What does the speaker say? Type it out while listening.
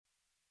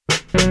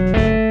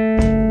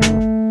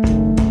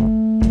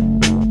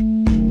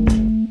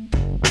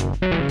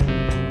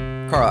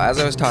as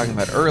I was talking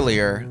about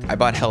earlier, I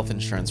bought health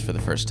insurance for the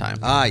first time.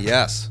 Ah,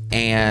 yes.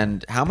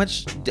 And how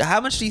much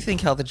do you think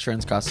health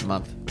insurance costs a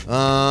month?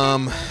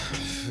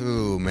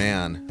 Oh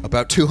man,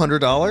 about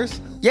 $200.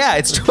 Yeah,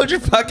 it's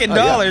 $200 fucking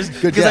dollars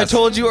Good because I guess.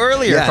 told you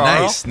earlier, Yeah,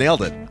 Carl. nice,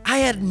 nailed it. I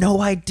had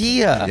no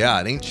idea. Yeah,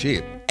 it ain't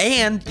cheap.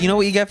 And you know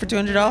what you get for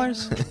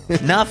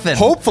 $200? Nothing.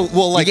 Hopefully,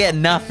 well, like you get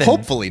nothing.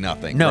 Hopefully,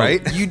 nothing. No,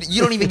 right? you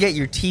don't even get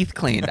your teeth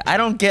cleaned. I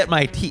don't get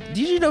my teeth.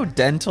 Did you know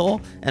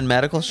dental and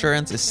medical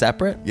insurance is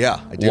separate? Yeah,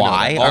 I do.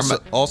 Why? Know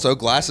that. Also,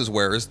 glasses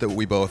wearers that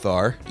we both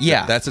are.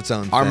 Yeah, that's its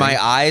own. Are thing.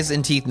 my eyes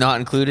and teeth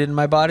not included in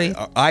my body?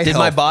 Eye Did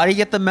my health- body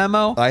get the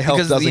memo? Eye health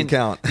Because doesn't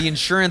count. The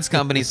insurance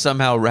companies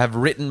somehow have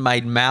written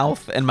my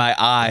mouth and my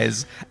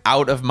eyes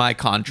out of my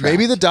contract.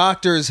 Maybe the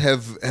doctors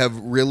have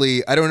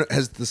really, I don't know,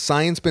 has the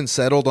science been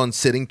settled on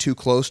sitting too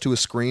close to a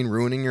screen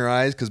ruining your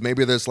eyes? Because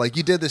maybe there's like,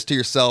 you did this to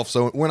yourself,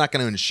 so we're not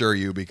going to insure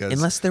you because...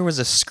 Unless there was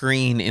a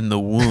screen in the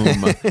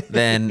womb,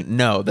 then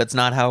no, that's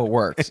not how it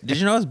works. Did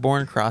you know I was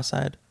born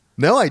cross-eyed?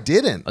 No, I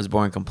didn't. I was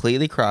born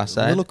completely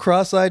cross-eyed. Little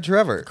cross-eyed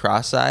Trevor.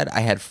 Cross-eyed. I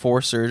had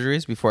 4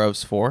 surgeries before I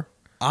was 4.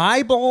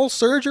 Eyeball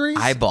surgeries?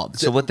 Eyeball.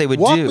 So what they would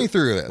Walk do... me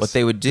through this. What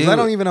they would 'Cause do... I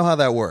don't even know how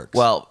that works.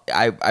 Well,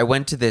 I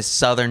went to this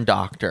southern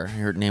doctor.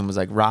 Her name was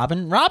like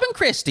Robin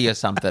Christie or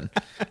something.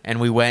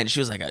 And we went. She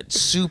was like a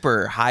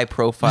super high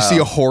profile. you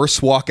see a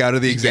horse walk out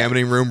of the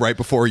examining room right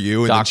before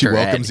you, and then she Dr.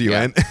 welcomes Ed, you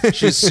yeah. in.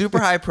 She was super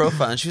high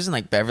profile, and she was in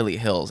like Beverly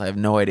Hills. I have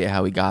no idea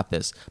how we got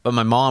this, but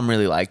my mom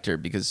really liked her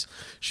because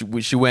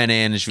she went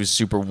in and she was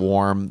super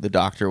warm. The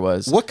doctor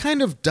was. What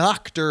kind of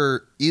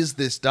doctor is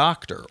this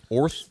doctor?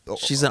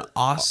 She's an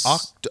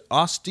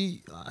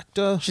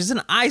She's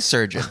an eye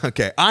surgeon.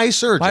 Okay, eye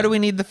surgeon. Why do we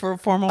need the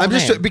formal I'm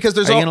just name? because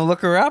there's Are you all- gonna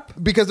look her up?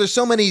 Because there's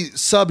so many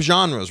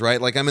subgenres,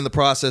 right? Like I'm in the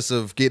process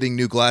of getting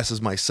new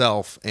glasses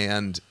myself,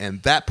 and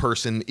that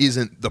person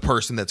isn't the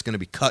person that's going to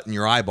be cutting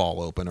your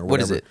eyeball open or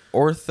whatever.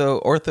 What is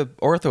it?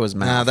 Ortho is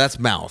mouth. Nah, that's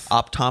mouth.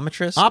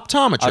 Optometrist.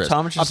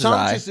 Optometrist is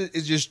eye.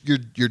 is just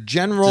your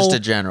general. Just a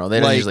general. They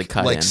don't usually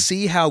cut in.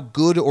 See how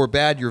good or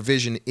bad your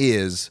vision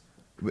is.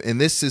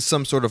 And this is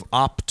some sort of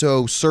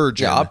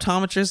optosurgeon. Yeah,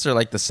 optometrists are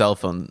like the cell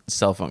phone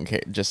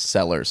just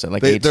sellers, so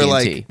like They're AT&T.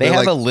 like- they they're have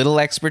like- a little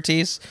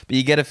expertise, but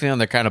you get a feeling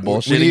they're kind of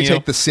bullshitting we need you. to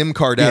take the SIM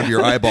card out of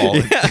your eyeball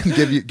and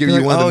give you You're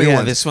like, one of the new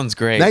ones. this one's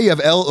great. Now you have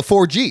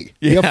 4G.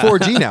 You have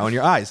 4G now in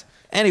your eyes.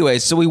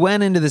 Anyways, so we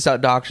went into this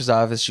doctor's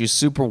office. She was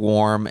super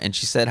warm, and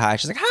she said hi.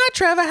 She's like, "Hi,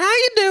 Trevor. How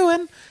you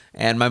doing?"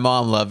 And my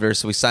mom loved her,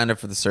 so we signed up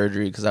for the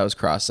surgery because I was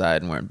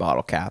cross-eyed and wearing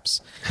bottle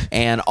caps.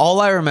 And all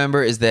I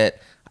remember is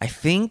that I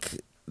think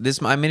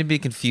I may be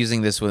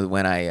confusing this with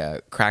when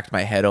I cracked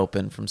my head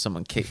open from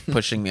someone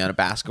pushing me on a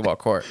basketball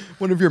court.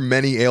 One of your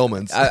many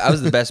ailments. I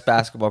was the best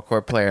basketball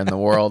court player in the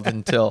world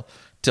until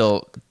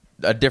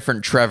a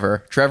different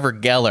Trevor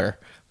Geller,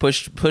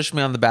 pushed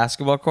me on the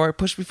basketball court,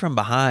 pushed me from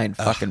behind,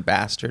 fucking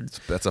bastard.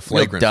 That's a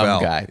flagrant dumb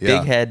foul. guy, Yeah.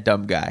 big head,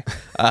 dumb guy.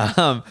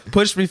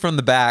 Pushed me from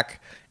the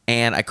back,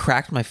 and I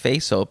cracked my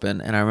face open,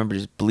 and I remember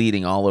just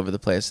bleeding all over the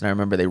place. And I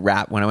remember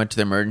when I went to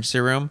the emergency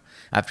room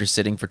after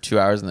sitting for 2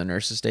 hours in the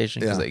nurse's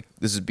station, because Yeah.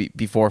 this is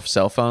before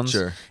cell phones,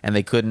 Sure. and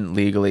they couldn't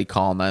legally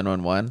call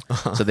 911,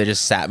 so they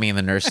just sat me in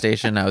the nurse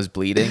station. I was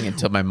bleeding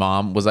until my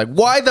mom was like,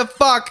 "Why the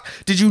fuck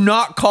did you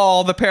not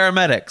call the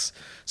paramedics?"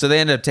 So they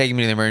ended up taking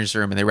me to the emergency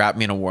room, and they wrapped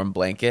me in a warm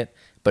blanket.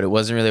 But it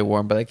wasn't really a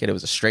warm blanket. It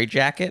was a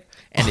straitjacket.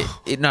 And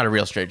it not a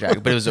real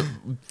straitjacket, but it was a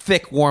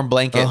thick, warm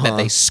blanket that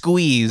they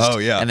squeezed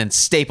and then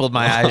stapled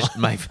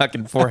my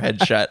fucking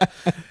forehead shut.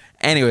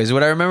 Anyways,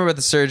 what I remember about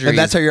the surgery... And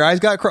that's how your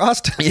eyes got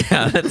crossed?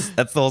 Yeah, that's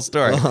the whole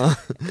story.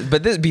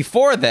 But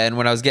before then,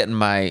 when I was getting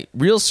my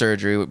real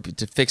surgery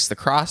to fix the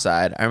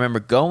cross-eyed, I remember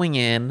going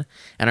in,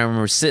 and I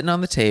remember sitting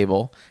on the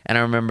table, and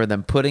I remember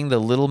them putting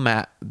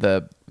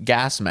the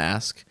gas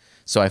mask...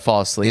 So I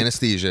fall asleep.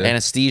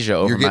 Anesthesia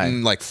over You're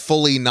getting like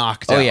fully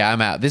knocked out. Oh yeah,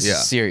 I'm out. This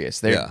is serious.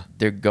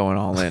 They're going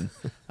all in.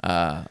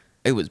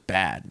 It was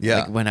bad. Yeah.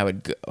 Like when I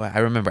would go, I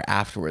remember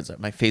afterwards,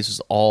 my face was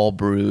all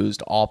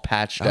bruised, all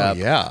patched up.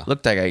 Yeah.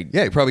 Looked like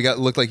you probably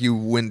looked like you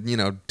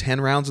win,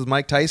 10 rounds with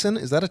Mike Tyson.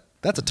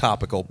 That's a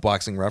topical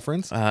boxing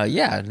reference?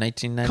 Yeah,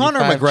 1995 Conor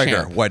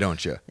McGregor, champ. why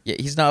don't you? Yeah,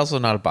 he's also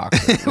not a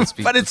boxer. Let's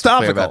be But it's clear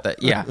topical. about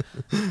that. Yeah.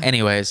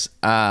 Anyways,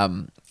 so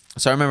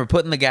I remember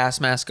putting the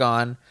gas mask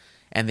on,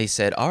 and they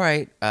said, "All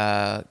right,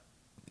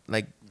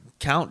 like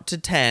count to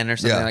 10 or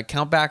something. Yeah. Like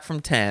count back from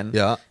 10."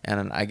 Yeah.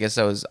 And I guess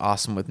I was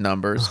awesome with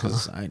numbers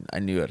because I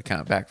knew how to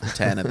count back from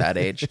 10 at that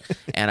age.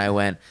 And I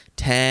went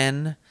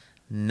 10,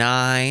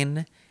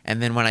 9,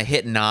 and then when I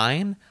hit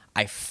 9,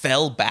 I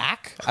fell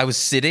back. I was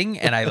sitting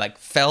and I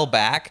fell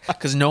back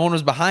because no one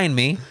was behind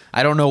me.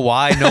 I don't know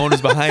why no one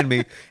was behind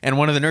me. And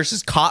one of the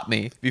nurses caught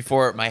me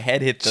before my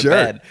head hit the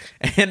bed.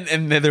 And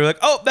then they were like,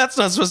 "Oh, that's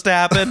not supposed to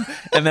happen."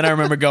 And then I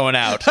remember going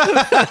out.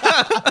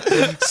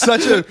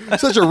 Such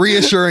a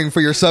reassuring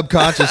for your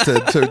subconscious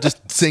to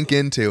just sink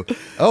into.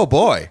 Oh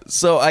boy.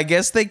 So I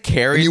guess they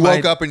carried And you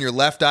woke up and your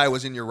left eye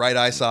was in your right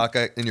eye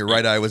socket and your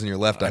right eye was in your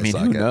left eye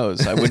socket. Who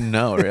knows? I wouldn't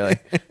know really.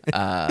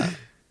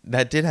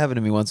 That did happen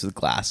to me once with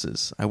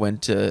glasses. I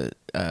went to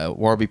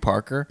Warby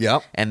Parker.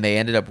 Yep. And they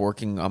ended up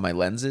working on my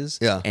lenses.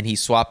 Yeah. And he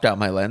swapped out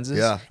my lenses.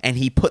 Yeah. And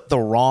he put the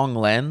wrong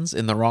lens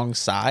in the wrong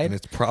side. And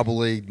it's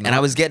probably not. And I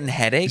was getting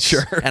headaches.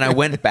 Sure. And I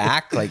went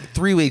back like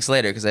 3 weeks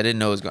later because I didn't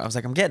know it was going. I was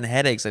like, I'm getting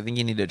headaches. I think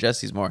you need to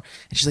adjust these more.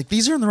 And she's like,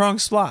 these are in the wrong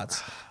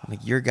spots. I'm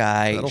like, your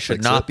guy That'll should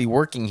fix not it. be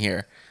working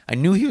here. I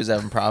knew he was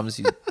having problems.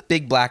 He's a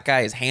big black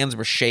guy. His hands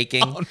were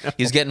shaking. Oh, no.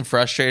 He was getting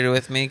frustrated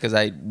with me because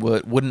I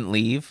wouldn't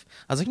leave.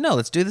 I was like, no,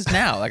 let's do this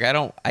now. Like,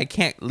 I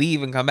can't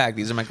leave and come back.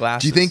 These are my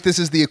glasses. Do you think this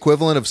is the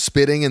equivalent of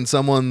spitting in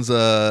someone's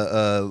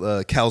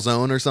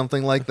calzone or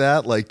something like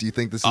that? Like, do you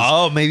think this is?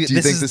 Oh, maybe Do you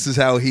this think is- this is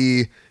how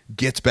he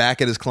gets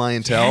back at his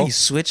clientele? Yeah, he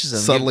switches them.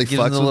 Subtly gives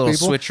them fucks the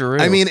with little people.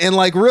 switcheroo. I mean, and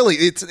like really,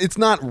 it's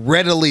not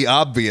readily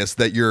obvious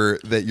that your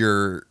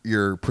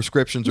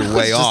prescriptions are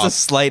way it's off. just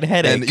a slight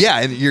headache. And yeah,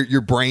 and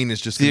your brain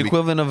is just the gonna be,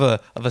 equivalent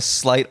of a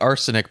slight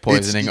arsenic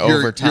poisoning you're-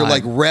 over time. You're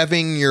like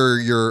revving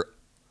your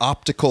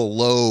optical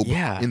lobe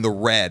Yeah. in the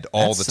red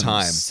all That's the some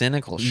time.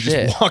 cynical You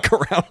shit. just walk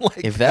around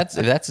like If that's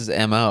his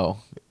MO,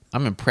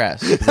 I'm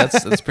impressed.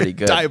 That's pretty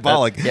good.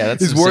 diabolic.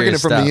 That's He's some working it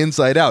serious from stuff. the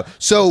inside out.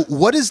 So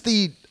what is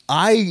the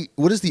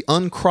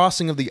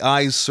uncrossing of the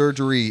eyes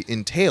surgery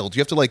entail? Do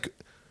you have to like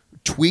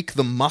tweak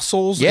the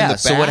muscles in the Yeah. back?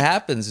 So what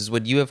happens is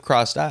when you have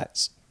crossed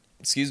eyes,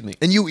 excuse me.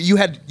 And you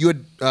had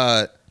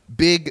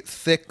big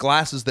thick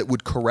glasses that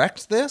would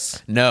correct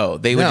this? No,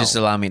 they would No. just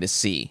allow me to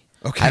see.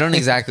 Okay. I don't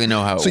exactly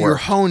know how it So you're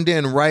works. honed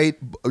in right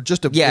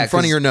just in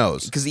front of your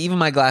nose. Because even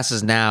my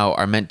glasses now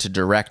are meant to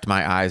direct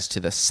my eyes to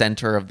the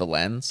center of the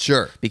lens.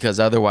 Sure. Because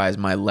otherwise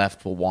my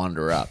left will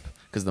wander up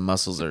because the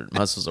muscles are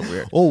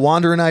weird. Oh,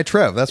 wandering eye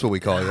Trev, that's what we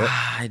call it.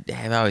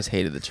 I've always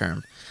hated the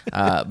term,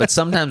 but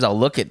sometimes I'll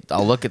look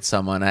at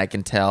someone and I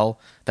can tell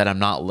that I'm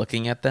not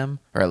looking at them,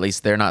 or at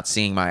least they're not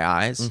seeing my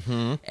eyes,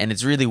 and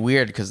it's really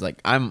weird because like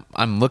I'm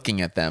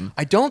looking at them.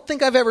 I don't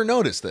think I've ever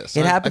noticed this.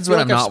 It happens I feel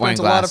when like I'm I've not wearing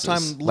spent a lot of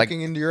glasses. time Like-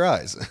 looking into your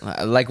eyes.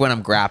 Like when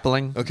I'm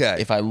grappling. Okay.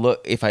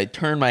 If I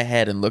turn my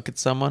head and look at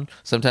someone,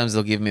 sometimes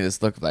they'll give me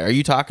this look like, "Are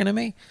you talking to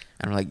me?"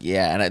 And I'm like,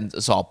 "Yeah,"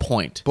 so I'll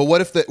point. But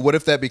what if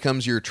that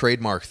becomes your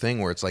trademark thing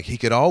where it's like he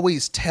could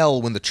always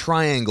tell when the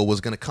triangle was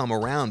going to come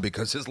around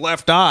because his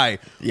left eye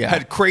Yeah.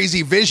 had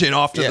crazy vision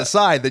off to Yeah. the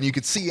side. Then you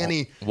could see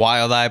any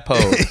Wild eye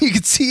pose. you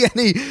could see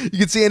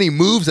any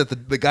moves that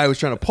the guy was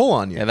trying to pull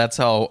on you. Yeah, that's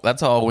how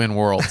I win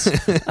worlds.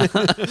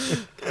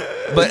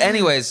 But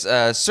anyways,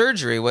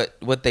 surgery.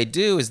 What they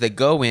do is they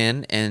go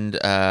in and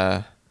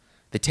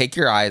they take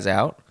your eyes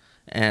out.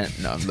 And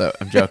no,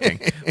 I'm joking.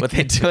 What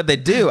they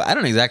do. I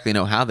don't exactly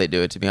know how they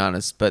do it, to be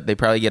honest. But they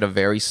probably get a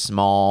very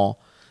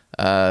small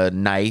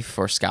knife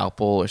or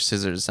scalpel or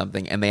scissors or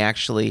something, and they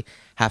actually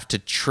have to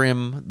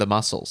trim the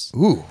muscles.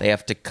 Ooh. They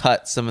have to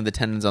cut some of the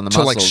tendons on the To,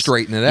 muscles like,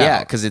 straighten it out. Yeah,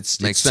 because it's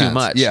Makes too sense.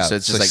 much. Yeah, so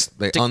it's so just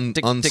like they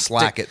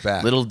unslack it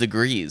back. little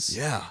degrees.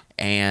 Yeah.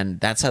 And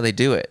that's how they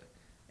do it.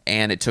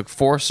 And it took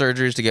 4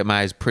 surgeries to get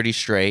my eyes pretty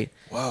straight.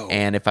 Whoa.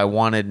 And if I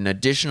wanted an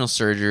additional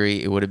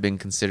surgery, it would have been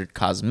considered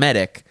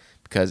cosmetic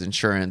because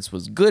insurance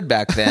was good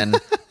back then,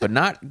 but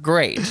not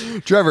great.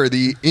 Trevor,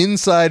 the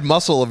inside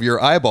muscle of your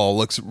eyeball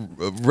looks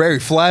very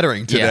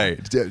flattering today.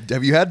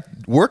 Have you had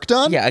work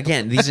done? Yeah,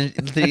 again,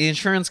 the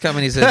insurance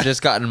companies have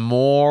just gotten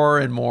more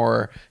and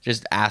more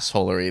just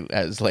assholery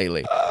as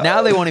lately.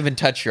 Now they won't even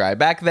touch your eye.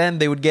 Back then,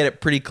 they would get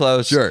it pretty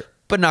close. Sure.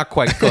 But not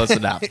quite close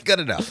enough. Good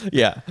enough.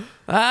 Yeah,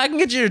 I can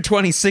get you to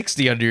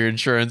 2060 under your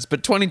insurance,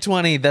 but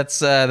 2020 that's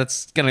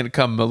going to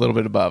come a little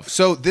bit above.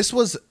 So this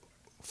was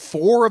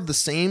 4 of the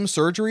same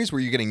surgeries where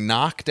you're getting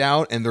knocked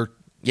out and they're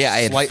Yeah, I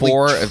had slightly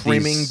 4 of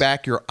trimming these,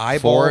 back your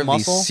eyeball 4 of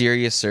muscle. these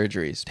serious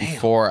surgeries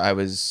before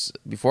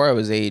I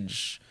was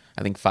age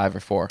I think 5 or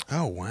 4.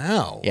 Oh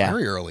wow! Yeah.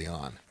 Very early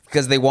on.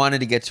 Because they wanted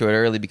to get to it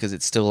early because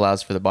it still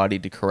allows for the body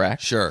to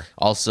correct. Sure.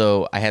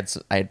 Also, I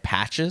had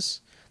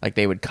patches. Like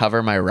they would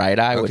cover my right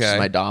eye, which Okay. is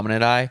my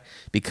dominant eye,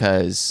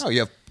 because Oh, you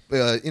have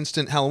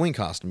instant Halloween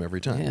costume every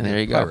time. yeah, there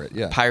you Pirate, go.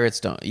 Yeah. Pirates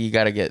don't. You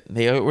got to get.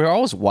 They were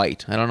always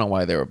white. I don't know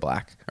why they were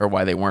black or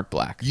why they weren't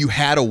black. You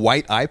had a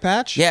white eye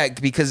patch? Yeah,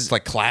 because It's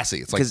like classy.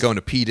 It's like 'cause- going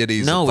to P.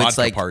 Diddy's no, vodka it's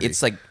like party.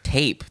 it's like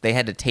tape. They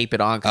had to tape it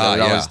on because Ah, they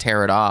would yeah. always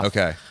tear it off.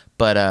 Okay.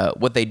 But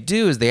what they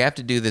do is they have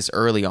to do this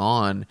early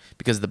on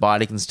because the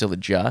body can still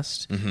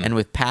adjust. Mm-hmm. And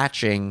with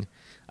patching,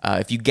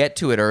 if you get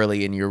to it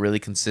early and you're really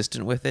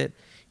consistent with it,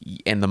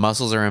 and the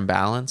muscles are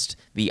imbalanced,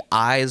 the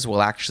eyes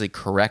will actually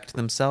correct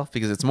themselves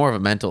because it's more of a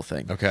mental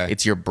thing. Okay.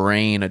 It's your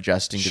brain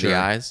adjusting to Sure. the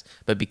eyes.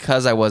 But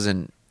because I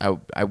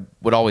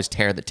would always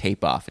tear the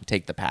tape off and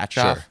take the patch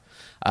Sure.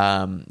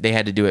 off. They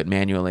had to do it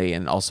manually,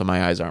 and also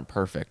my eyes aren't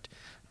perfect.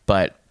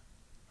 But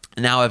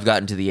now I've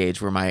gotten to the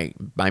age where my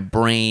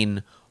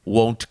brain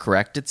won't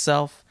correct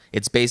itself.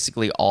 It's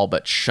basically all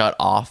but shut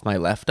off my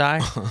left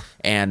eye.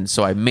 And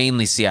so I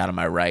mainly see out of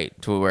my right,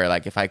 to where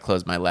like if I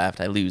close my left,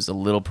 I lose a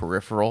little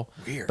peripheral.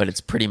 Weird. But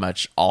it's pretty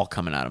much all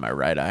coming out of my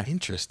right eye.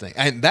 Interesting.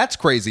 And that's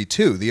crazy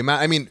too. The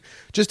amount, I mean,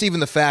 just even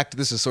the fact,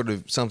 this is sort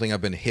of something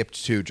I've been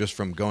hipped to just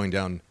from going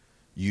down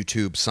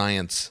YouTube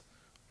science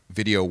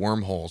video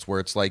wormholes, where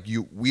it's like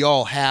we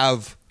all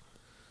have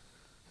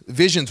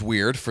vision's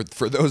weird for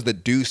those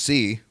that do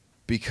see,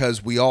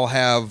 because we all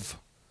have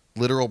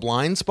literal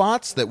blind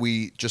spots that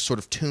we just sort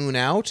of tune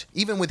out,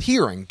 even with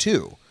hearing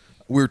too.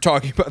 We were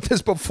talking about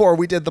this before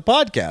we did the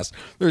podcast.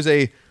 There's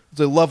a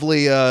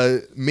lovely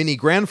mini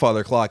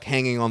grandfather clock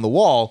hanging on the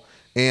wall,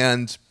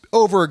 and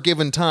over a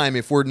given time,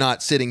 if we're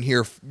not sitting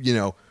here,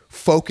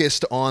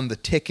 focused on the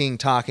ticking,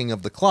 talking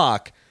of the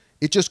clock,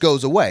 it just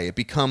goes away. It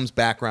becomes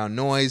background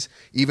noise.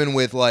 Even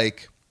with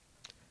this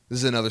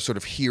is another sort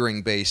of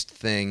hearing-based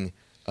thing.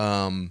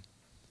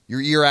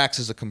 Your ear acts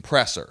as a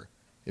compressor.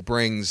 It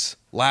brings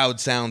loud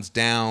sounds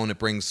down. It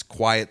brings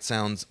quiet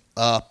sounds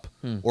up,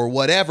 or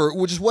whatever,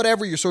 which is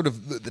whatever your sort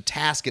of the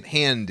task at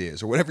hand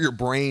is, or whatever your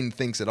brain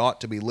thinks it ought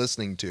to be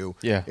listening to.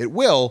 Yeah. It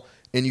will,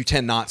 and you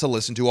tend not to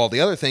listen to all the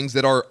other things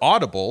that are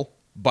audible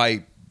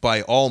by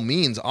all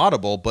means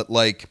audible, but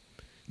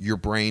your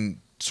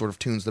brain sort of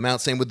tunes them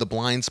out. Same with the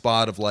blind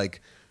spot of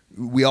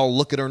we all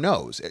look at our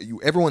nose.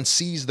 Everyone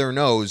sees their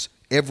nose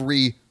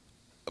every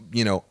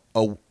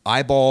a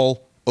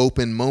eyeball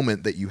open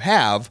moment that you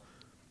have,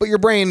 but your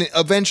brain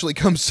eventually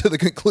comes to the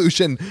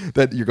conclusion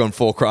that you're going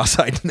full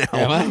cross-eyed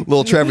now.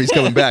 Little Trevor's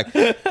coming back.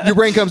 Your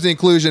brain comes to the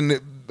conclusion,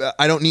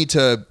 I don't need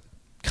to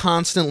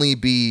constantly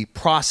be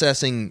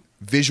processing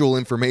visual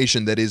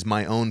information that is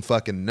my own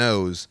fucking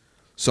nose,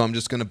 so I'm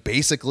just going to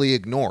basically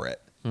ignore it.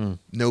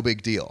 No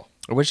big deal.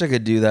 I wish I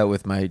could do that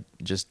with my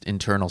just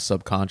internal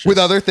subconscious. With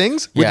other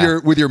things? Yeah.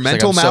 With your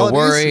mental I'm maladies? so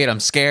worried. I'm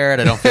scared.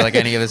 I don't feel like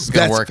any of this is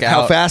going to work out.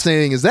 How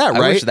fascinating is that,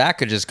 right? I wish that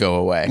could just go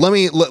away.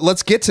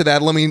 Let's get to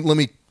that. Let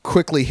me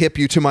quickly hip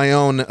you to my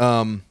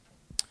own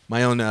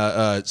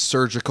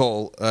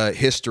surgical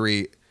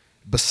history.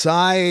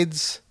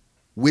 Besides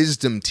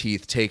wisdom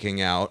teeth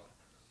taking out,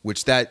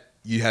 which that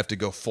you have to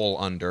go full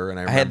under, and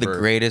I had the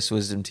greatest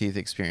wisdom teeth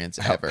experience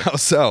ever. How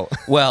so?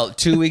 Well,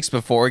 2 weeks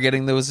before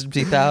getting the wisdom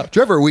teeth out.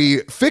 Trevor, we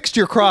fixed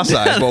your cross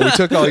eyes while we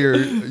took all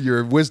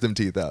your wisdom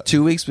teeth out.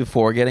 2 weeks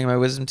before getting my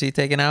wisdom teeth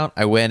taken out,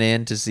 I went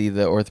in to see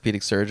the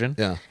orthopedic surgeon.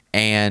 Yeah.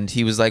 And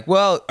he was like,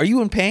 well, are you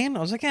in pain?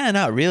 I was like, yeah,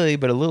 not really,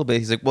 but a little bit.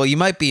 He's like, well, you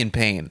might be in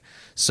pain.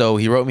 So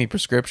he wrote me a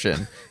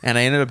prescription, and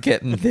I ended up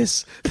getting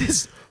this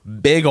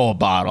big old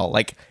bottle,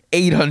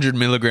 800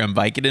 milligram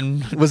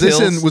Vicodin. Was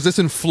this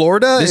in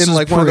Florida? This in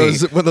was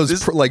one of those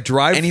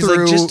drive-through and he's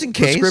like, just in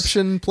case,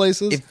 prescription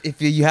places?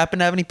 If you happen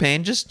to have any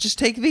pain, just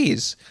take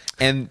these.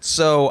 And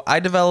so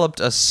I developed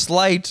a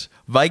slight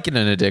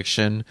Vicodin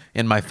addiction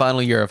in my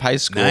final year of high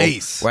school.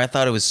 Nice. Where I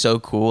thought it was so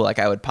cool.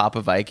 I would pop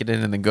a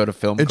Vicodin and then go to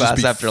film And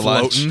just class be after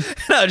floating. lunch.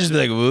 And I would just be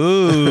like,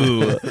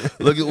 ooh,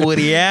 look at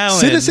Woody Allen.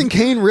 Citizen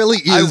Kane really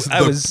is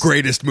I the was-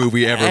 greatest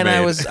movie ever And made.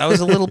 I was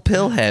a little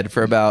pillhead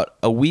for about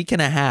a week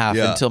and a half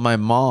Yeah. until my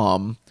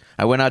mom.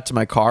 I went out to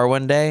my car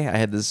one day. I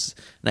had this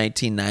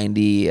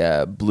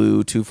 1990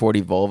 blue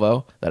 240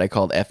 Volvo that I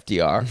called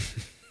FDR.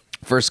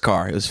 First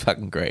car. It was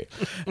fucking great.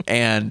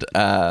 And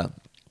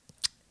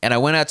I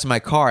went out to my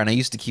car, and I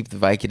used to keep the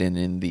Vicodin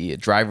in the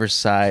driver's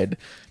side,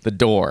 the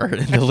door,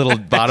 in the little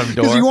bottom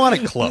door. Because you want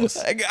it close.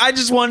 I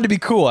just wanted to be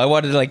cool. I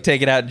wanted to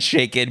take it out and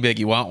shake it and be like,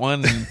 you want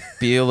one? And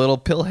be a little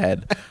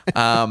pillhead.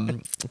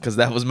 Because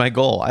that was my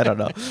goal. I don't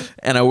know.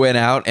 And I went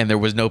out, and there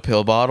was no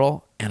pill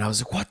bottle. And I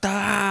was like, what the?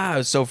 I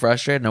was so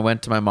frustrated. And I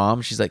went to my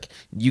mom. She's like,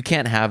 you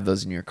can't have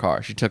those in your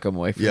car. She took them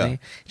away from me.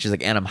 She's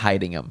like, and I'm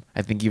hiding them.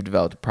 I think you've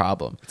developed a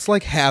problem. It's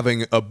like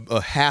having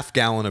a half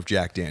gallon of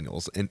Jack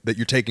Daniels that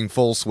you're taking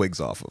full swigs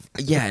off of.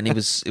 Yeah, and it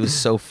was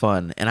so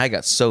fun. And I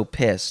got so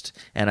pissed.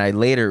 And I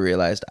later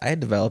realized I had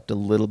developed a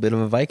little bit of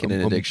a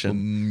Vicodin addiction. A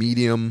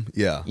medium,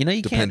 yeah. You know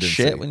you can't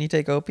shit when you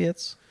take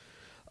opiates?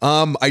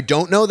 I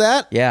don't know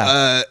that.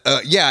 Yeah.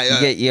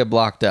 You get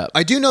blocked up.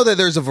 I do know that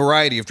there's a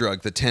variety of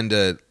drugs that tend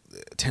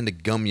to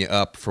gum you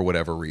up for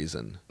whatever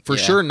reason. For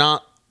sure,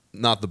 not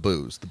the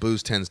booze. The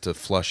booze tends to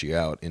flush you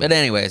out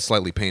in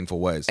slightly painful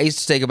ways. I used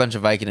to take a bunch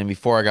of Vicodin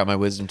before I got my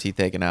wisdom teeth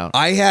taken out.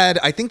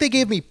 I think they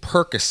gave me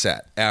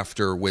Percocet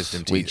after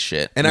wisdom Sweet teeth.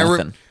 shit. And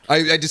Nothing.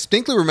 I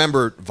distinctly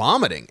remember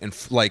vomiting and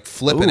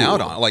flipping Ooh.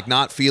 out on it,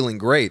 not feeling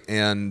great.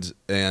 And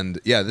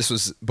yeah, this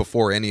was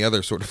before any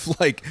other sort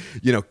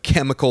of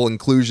chemical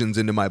inclusions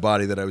into my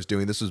body that I was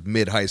doing. This was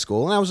mid high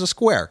school, and I was a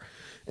square.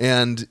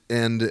 And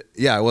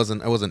yeah, I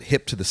wasn't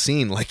hip to the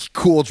scene like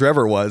cool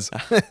Trevor was.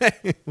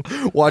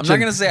 I'm not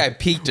gonna say I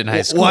peaked in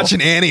high school.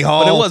 Watching Annie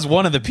Hall, but it was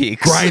one of the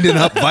peaks. grinding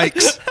up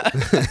bikes,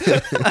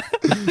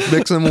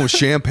 mixing them with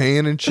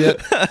champagne and shit.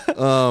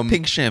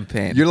 Pink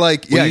champagne. You're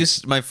like, yeah.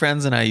 My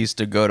friends and I used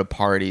to go to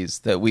parties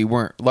that we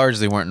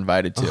largely weren't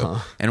invited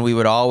to, and we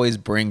would always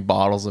bring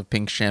bottles of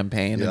pink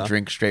champagne and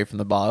drink straight from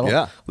the bottle.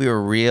 Yeah. We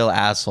were real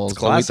assholes,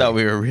 but we thought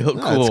we were real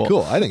cool. It's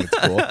cool. I think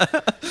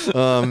it's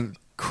cool.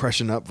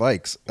 Crushing up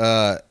Vikes.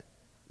 The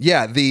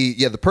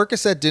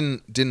Percocet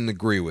didn't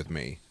agree with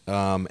me.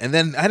 And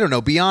then I don't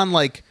know,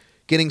 beyond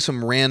getting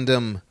some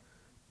random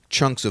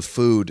chunks of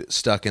food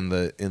stuck in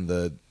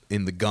the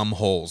gum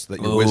holes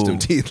that your wisdom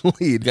teeth lead.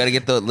 You got to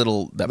get the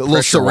little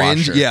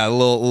syringe. washer. Yeah, a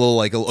little little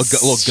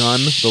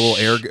gun, the little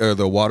air or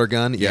the water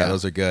gun. Yeah,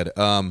 those are good.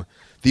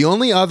 The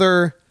only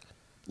other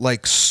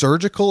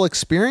surgical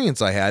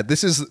experience I had.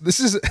 This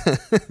is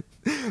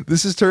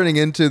This is turning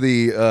into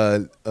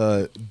the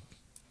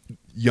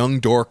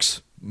Young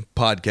Dorks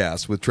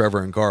podcast with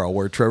Trevor and Carl,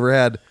 where Trevor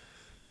had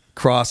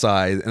cross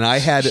eyes and I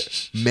had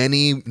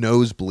many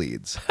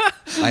nosebleeds.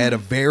 I had a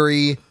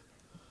very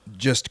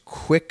just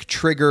quick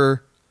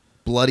trigger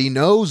bloody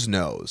nose.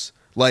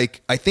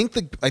 Like I think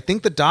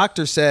the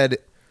doctor said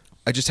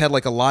I just had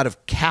like a lot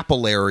of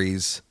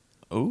capillaries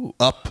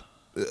up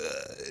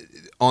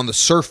on the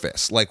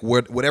surface, like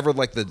whatever,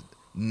 like the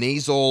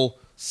nasal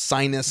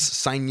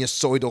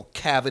sinusoidal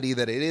cavity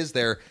that it is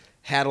there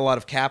had a lot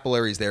of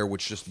capillaries there,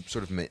 which just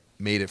sort of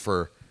made it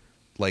for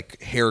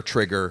like hair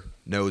trigger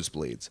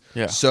nosebleeds.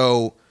 Yeah.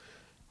 So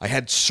I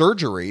had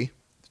surgery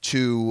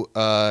to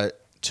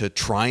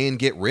try and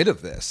get rid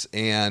of this,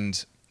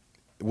 and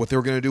what they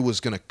were going to do was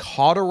going to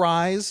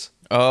cauterize.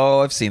 Oh,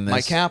 I've seen this. My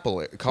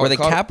capillary. Were they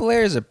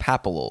capillaries or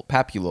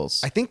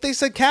papules? I think they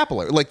said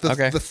capillary, like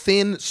the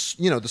thin,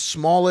 the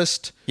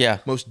smallest,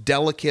 most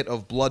delicate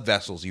of blood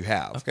vessels you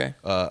have. Okay.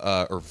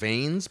 Or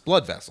veins,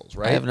 blood vessels,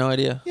 right? I have no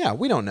idea. Yeah,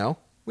 we don't know.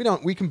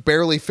 We can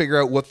barely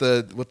figure out what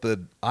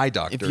the eye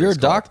doctor. If you're is a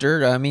called.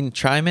 doctor, I mean,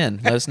 chime in.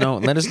 Let us know.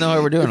 Let us know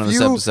how we're doing on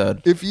this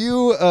episode. If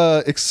you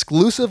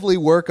exclusively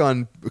work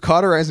on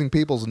cauterizing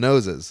people's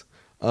noses,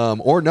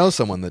 or know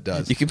someone that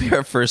does, You could be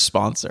our first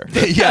sponsor.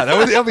 yeah,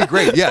 that'd be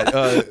great.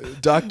 Yeah,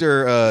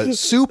 Dr.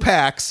 Sue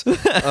Pax.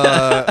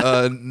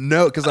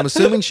 No, because I'm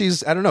assuming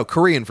she's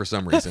Korean for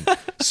some reason.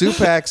 Sue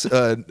Pax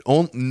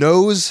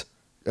nose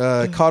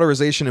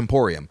cauterization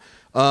emporium.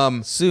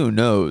 Sue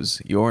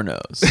knows your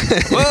nose.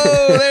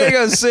 Whoa, there you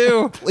go,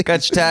 Sue.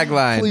 Got your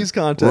tagline. Please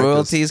contact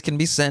Royalties us. can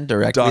be sent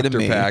directly to Dr.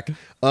 me. Pack.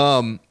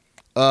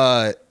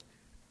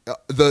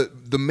 The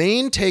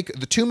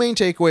two main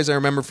takeaways I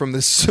remember from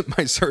this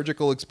my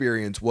surgical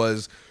experience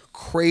was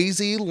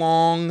crazy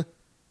long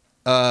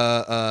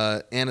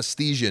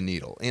anesthesia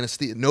needle,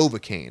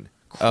 Novocaine.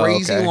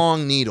 Crazy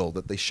long needle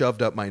that they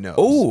shoved up my nose.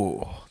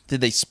 Oh, did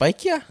they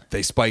spike you?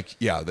 They spike.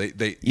 Yeah,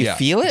 they. You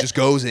feel it? Just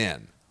goes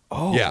in.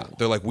 Oh, yeah.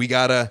 They're like, we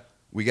gotta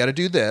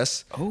do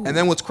this. Oh. And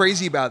then what's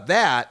crazy about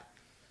that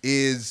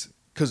is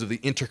because of the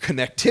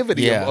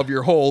interconnectivity of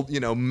your whole,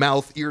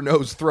 mouth, ear,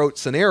 nose, throat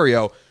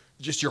scenario.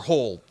 Just your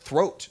whole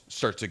throat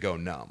starts to go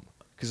numb.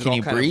 Can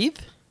you breathe?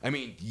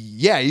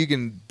 Yeah, you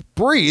can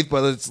breathe,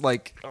 but it's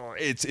like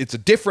it's a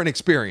different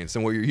experience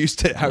than what you're used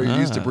to, how you're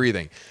used to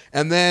breathing.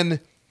 And then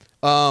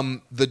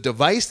the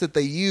device that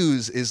they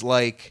use is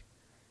like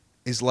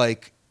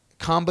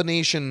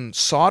combination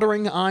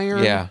soldering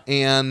iron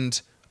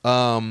and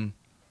the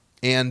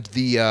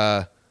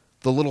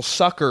little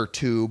sucker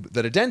tube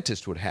that a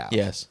dentist would have.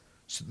 Yes.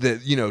 So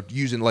that,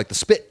 using like the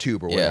spit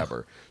tube or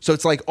whatever. So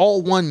it's like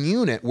all one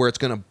unit where it's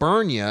going to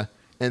burn you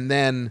and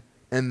then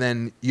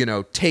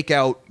take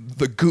out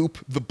the goop,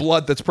 the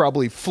blood that's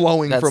probably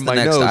flowing from my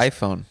nose. That's the next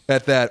iPhone.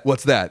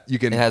 What's that?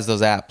 It has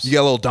those apps. You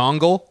get a little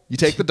dongle. You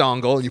take the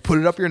dongle and you put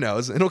it up your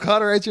nose, and it'll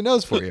cauterize your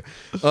nose for you.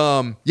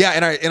 And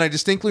I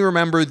distinctly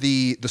remember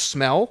the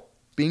smell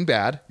being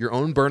bad. Your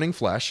own burning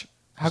flesh.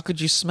 How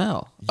could you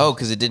smell? Oh,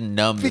 because it didn't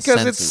numb the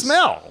Because senses. it's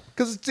smell.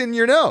 Because it's in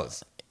your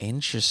nose.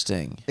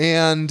 Interesting.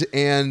 And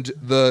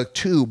the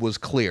tube was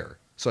clear,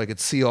 so I could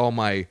see all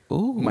my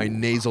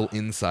nasal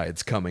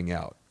insides coming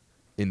out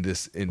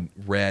in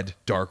red,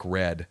 dark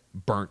red,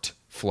 burnt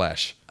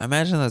flesh. I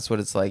imagine that's what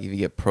it's like if you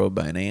get probed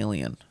by an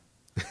alien.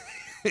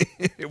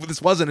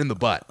 This wasn't in the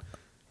butt.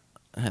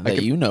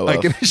 That you know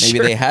of. Maybe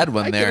they had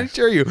one there. I can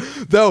assure you.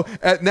 Though,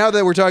 now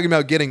that we're talking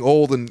about getting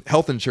old and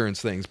health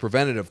insurance things,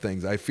 preventative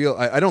things, I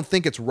don't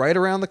think it's right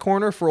around the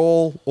corner for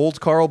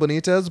old Carl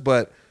Benitez,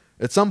 but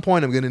at some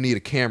point I'm going to need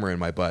a camera in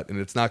my butt, and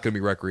it's not going to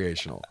be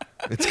recreational.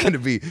 It's going to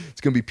be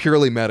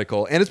purely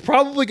medical, and it's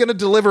probably going to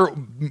deliver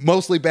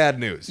mostly bad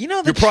news.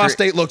 Your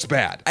prostate looks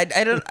bad.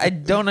 I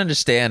don't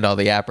understand all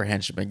the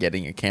apprehension by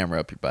getting a camera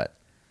up your butt.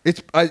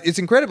 It's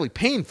incredibly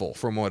painful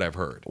from what I've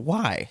heard.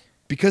 Why?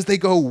 Because they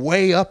go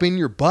way up in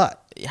your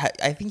butt.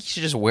 I think you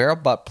should just wear a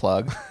butt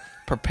plug,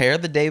 prepare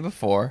the day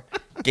before,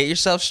 get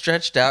yourself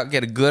stretched out,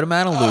 get a good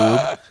amount of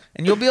lube,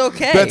 and you'll be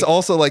okay. That's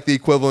also like the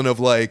equivalent of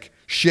like,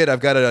 shit,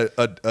 I've got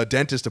a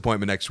dentist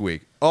appointment next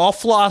week. I'll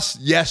floss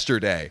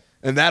yesterday.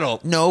 And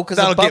because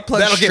the butt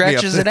plug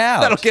stretches it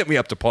out. That'll get me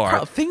up to par.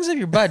 Carl, things up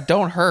your butt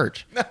don't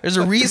hurt. There's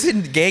a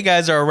reason gay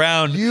guys are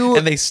around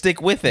and they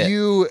stick with it.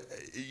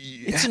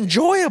 It's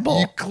enjoyable.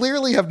 You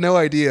clearly have no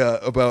idea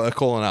about a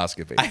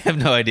colonoscopy. I have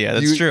no idea.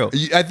 That's true.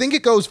 I think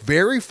it goes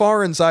very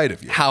far inside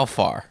of you. How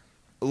far?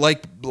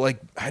 Like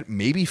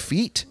maybe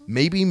feet.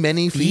 Maybe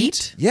many feet.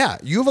 Feet? Yeah.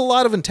 You have a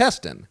lot of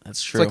intestine.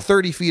 That's true. It's like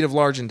 30 feet of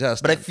large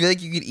intestine. But I feel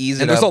like you could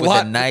ease it there's up a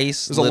lot, with a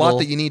nice there's a lot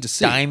that you need to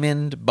see.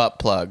 diamond butt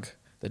plug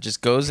that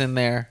just goes in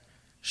there,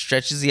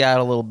 stretches you out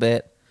a little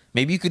bit,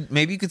 Maybe you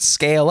could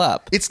scale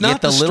up. It's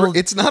not Get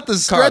it's not the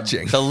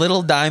stretching. the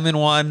little diamond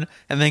one,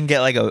 and then get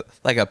like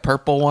a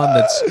purple one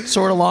that's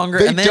sort of longer,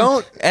 They and then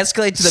don't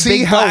escalate to the see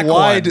big how black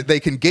wide one. they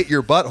can get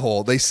your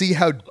butthole. They see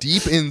how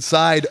deep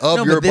inside of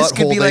No, your but this butthole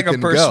could be they like a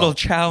can personal go.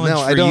 challenge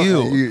No, I for don't-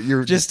 you,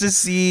 you're just to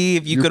see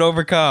if you could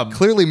overcome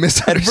clearly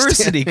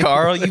misunderstanding. adversity.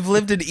 Carl, you've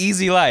lived an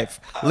easy life,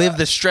 live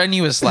the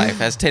strenuous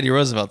life, as Teddy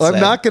Roosevelt said. I'm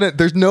not gonna.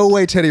 There's no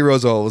way Teddy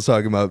Roosevelt was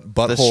talking about the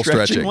butthole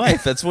stretching stretching.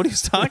 life. That's what he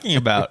was talking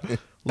about.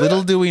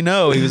 Little do we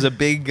know, he was a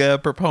big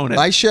proponent.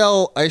 I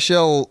shall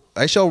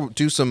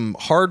do some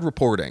hard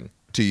reporting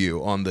to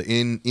you on the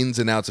ins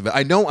and outs of it.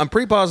 I know I'm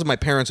pretty positive my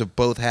parents have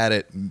both had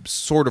it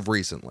sort of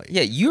recently.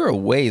 Yeah, you're a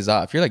ways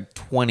off. You're like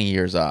 20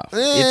 years off.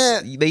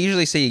 They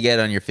usually say you get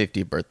it on your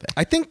 50th birthday.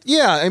 I think,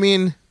 yeah, I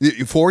mean,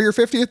 for your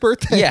 50th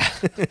birthday? Yeah,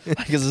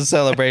 like it's a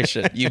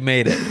celebration. You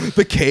made it.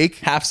 The cake.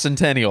 Half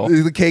centennial.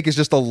 The cake is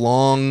just a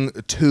long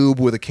tube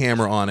with a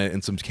camera on it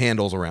and some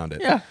candles around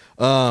it. Yeah.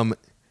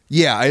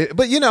 Yeah,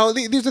 but you know,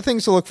 these are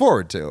things to look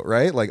forward to,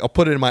 right? Like I'll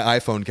put it in my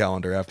iPhone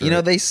calendar after. You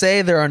know, they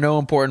say there are no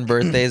important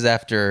birthdays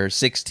after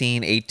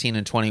 16, 18,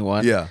 and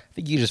 21. Yeah. I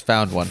think you just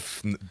found one.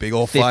 big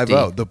old 50.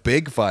 50, the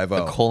big 50.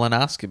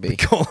 Colonoscopy.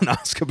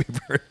 Colonoscopy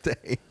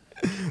birthday.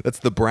 That's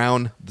the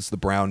brown. This is the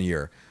brown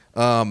year.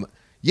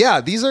 Yeah,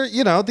 these are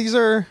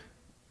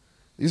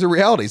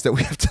realities that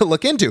we have to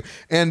look into,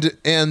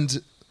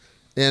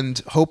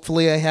 and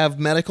hopefully I have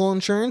medical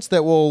insurance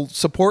that will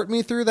support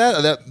me through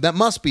that. That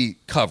must be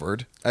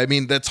covered. I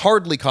mean, that's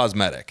hardly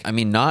cosmetic. I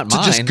mean, not To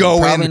mine. just go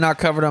Probably in- not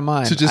covered on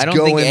mine. to just I don't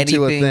go think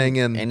into a anything, thing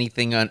and-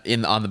 anything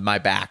on my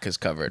back is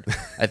covered.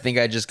 I think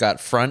I just got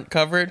front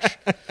coverage,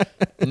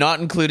 not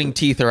including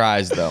teeth or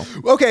eyes, though.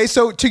 Okay,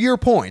 so to your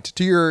point,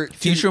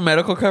 Future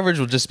medical coverage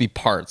will just be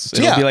parts.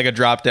 It'll Yeah. be like a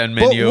drop-down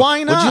menu. why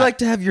Would not? you like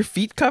to have your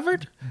feet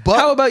covered? But-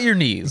 How about your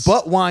knees?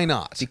 but why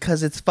not?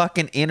 Because it's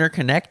fucking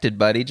interconnected,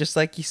 buddy, just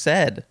like you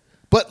said.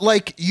 But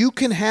like you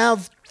can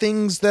have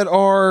things that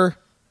are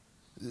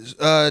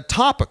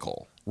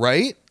topical,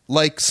 right?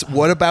 Like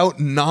what about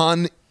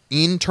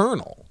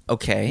non-internal?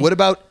 Okay. What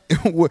about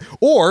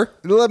or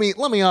let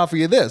me offer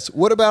you this.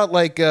 What about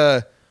like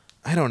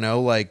I don't know,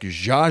 like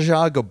Zsa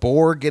Zsa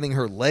Gabor getting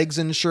her legs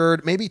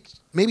insured? Maybe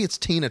it's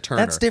Tina Turner.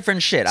 That's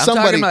different shit. I'm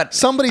Somebody- talking about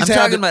somebody's I'm had-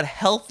 talking about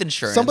health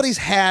insurance. Somebody's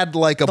had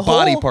like a the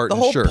body whole, part the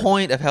whole insured.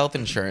 point of health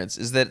insurance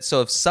is that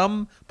so if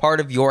some part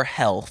of your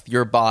health,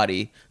 your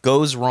body,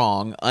 goes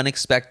wrong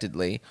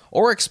unexpectedly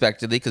or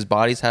expectedly because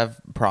bodies have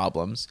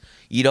problems,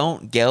 you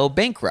don't go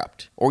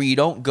bankrupt or you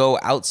don't go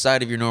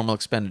outside of your normal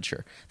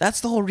expenditure.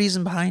 That's the whole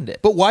reason behind it.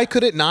 But why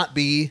could it not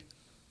be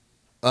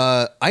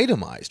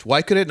itemized?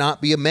 Why could it not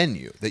be a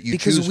menu that you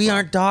choose Because we from?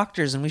 aren't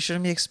doctors and we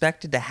shouldn't be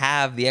expected to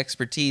have the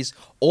expertise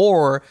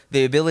or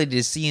the ability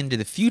to see into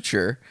the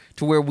future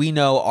to where we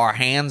know our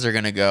hands are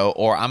going to go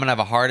or I'm going to have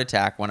a heart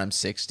attack when I'm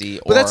 60.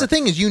 But that's the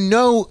thing is, you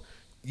know,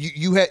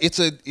 you have it's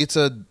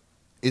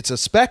a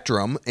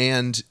spectrum,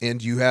 and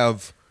you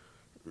have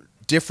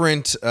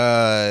different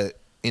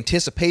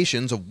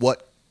anticipations of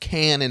what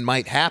can and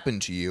might happen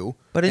to you.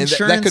 But and that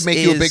insurance could make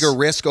you a is- bigger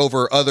risk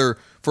for other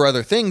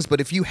things.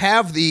 But if you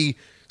have the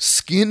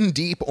skin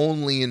deep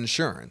only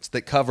insurance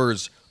that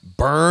covers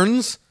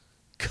burns,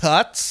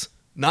 cuts,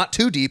 not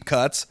too deep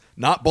cuts,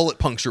 not bullet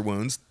puncture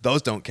wounds,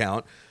 those don't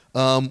count.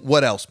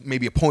 What else?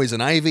 Maybe a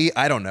poison ivy.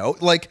 I don't know.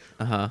 Like,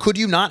 could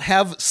you not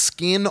have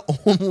skin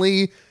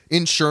only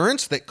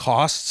insurance that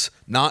costs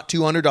not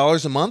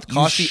 $200 a month,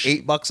 costs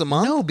you $8 a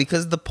month? No,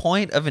 because the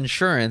point of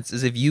insurance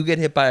is if you get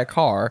hit by a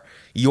car,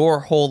 your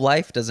whole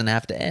life doesn't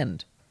have to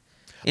end.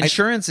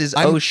 Insurance is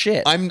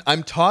shit.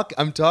 I'm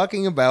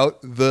talking about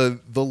the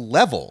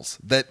levels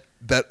that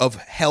of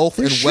health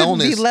There and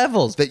shouldn't wellness be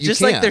levels. that you just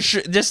can.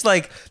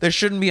 like there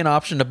shouldn't be an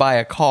option to buy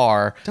a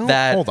car. Hold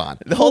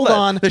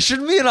on. There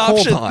shouldn't be an Hold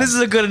option. on. This is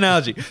a good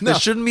analogy. No. There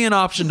shouldn't be an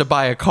option to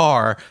buy a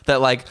car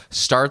that like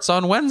starts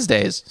on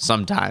Wednesdays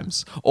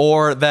sometimes,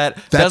 or that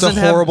That's a doesn't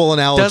have- horrible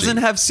analogy. Doesn't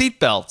have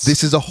seatbelts.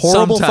 This is a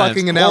horrible sometimes.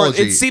 fucking Or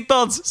analogy. its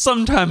seatbelts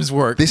sometimes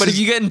work, This but if is-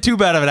 you get in too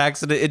bad of an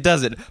accident, it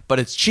doesn't. But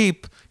it's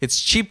cheap. It's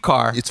cheap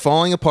car. It's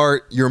falling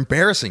apart. You're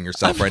embarrassing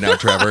yourself right now,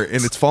 Trevor,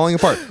 and it's falling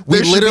apart.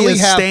 There should be a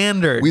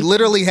standard. We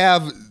literally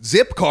have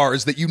zip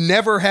cars that you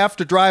never have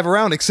to drive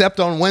around except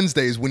on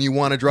Wednesdays when you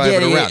want to drive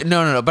it around.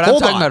 No. But I'm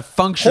talking about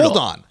functional. Hold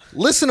on.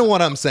 Listen to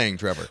what I'm saying,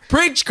 Trevor.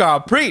 Preach, Carl.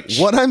 Preach.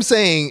 What I'm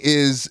saying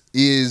is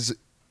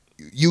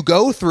you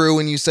go through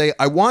and you say,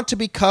 I want to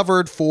be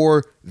covered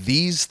for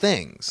these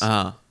things.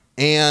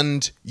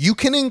 And you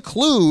can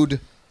include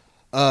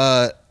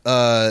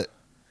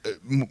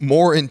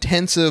more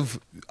intensive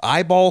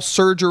eyeball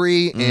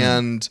surgery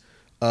and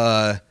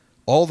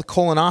all the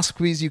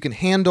colonoscopies you can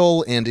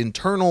handle and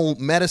internal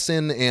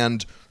medicine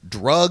and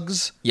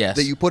drugs Yes.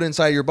 that you put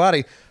inside your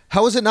body.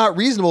 How is it not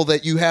reasonable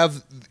that you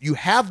have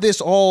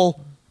this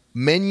all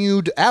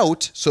menued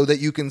out so that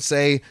you can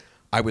say,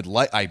 I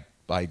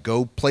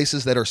go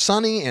places that are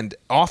sunny and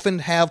often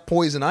have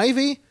poison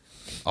ivy.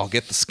 I'll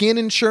get the skin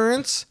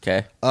insurance.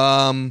 Okay.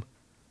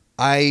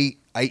 I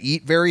I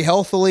eat very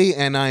healthily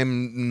and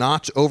I'm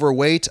not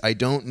overweight. I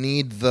don't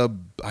need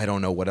I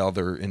don't know what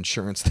other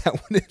insurance that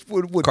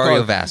would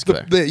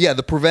Cardiovascular.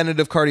 The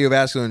preventative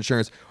cardiovascular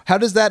insurance. How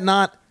does that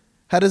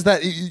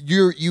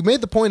you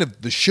made the point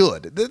of the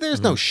should.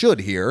 There's no should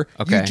here.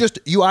 Okay.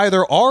 You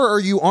either are or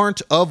you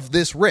aren't of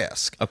this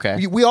risk.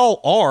 Okay. We all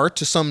are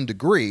to some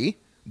degree,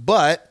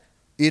 but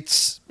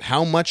it's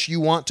how much you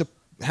want to,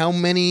 how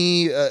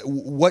many,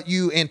 what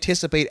you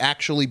anticipate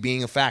actually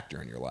being a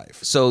factor in your life.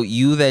 So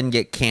you then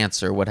get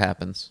cancer. What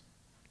happens?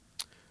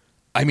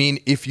 I mean,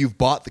 if you've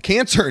bought the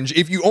cancer,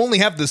 if you only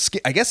have the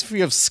skin, I guess if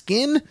you have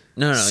skin,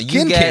 No.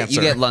 skin You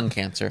cancer. get lung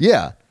cancer.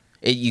 Yeah.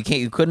 You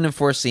couldn't have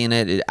foreseen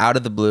it out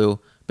of the blue,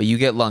 but you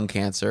get lung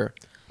cancer.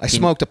 I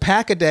smoked a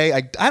pack a day.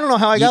 I don't know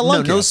how I got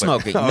lung cancer. No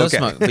smoking. Oh, No okay.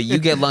 smoking. But you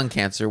get lung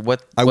cancer. I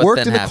what worked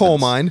then in a happens? coal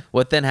mine.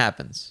 What then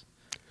happens?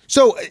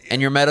 So And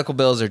your medical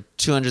bills are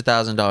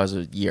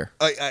 $200,000 a year.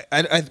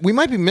 we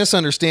might be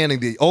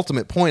misunderstanding the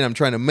ultimate point I'm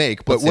trying to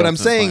make, but What's the what I'm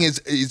ultimate saying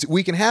point? is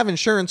we can have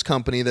insurance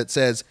company that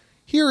says,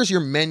 here is your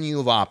menu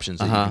of options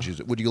that you can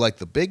choose. Would you like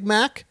the Big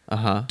Mac?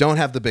 Don't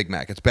have the Big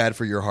Mac. It's bad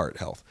for your heart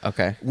health.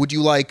 Okay. Would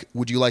you like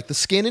the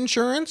skin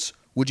insurance?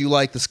 Would you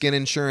like the skin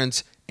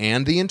insurance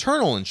and the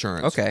internal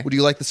insurance? Okay. Would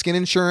you like the skin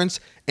insurance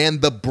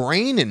and the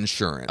brain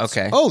insurance?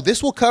 Okay. Oh,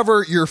 this will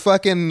cover your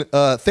fucking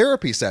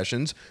therapy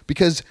sessions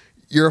because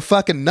you're a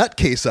fucking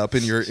nutcase up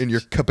in your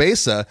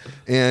cabeza,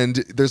 and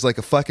there's like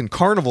a fucking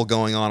carnival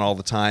going on all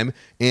the time,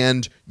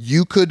 and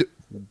you could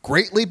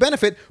greatly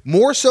benefit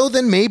more so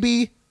than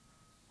maybe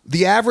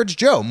the average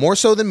Joe, more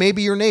so than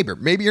maybe your neighbor.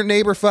 Maybe your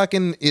neighbor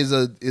fucking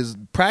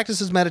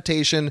practices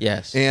meditation,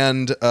 Yes.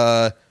 and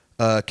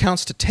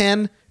counts to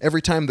 10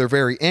 every time they're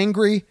very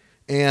angry,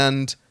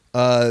 and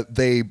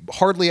they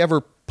hardly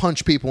ever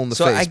punch people in the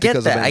So face. I get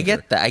because that. Of I anger.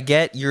 get that. I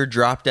get your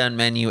drop-down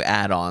menu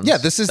add-ons. Yeah,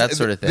 this is that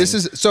sort of thing. This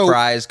is so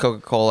fries,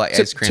 Coca-Cola,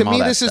 ice cream. To all me,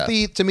 that this stuff.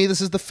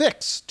 is the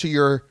fix to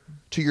your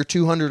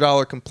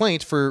 $200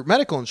 complaint for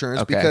medical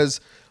insurance, Okay.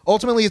 because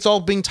ultimately it's all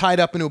being tied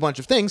up into a bunch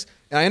of things.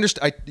 And I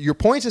understand your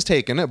point is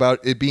taken about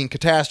it being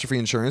catastrophe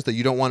insurance, that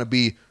you don't want to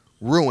be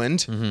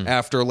ruined Mm-hmm.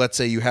 after, let's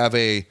say, you have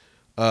a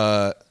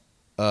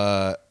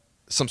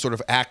some sort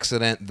of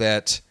accident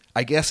that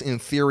I guess in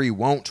theory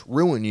won't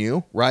ruin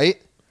you,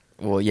 right?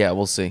 Well, yeah,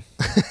 we'll see.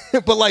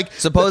 But like,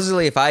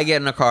 Supposedly, if I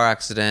get in a car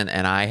accident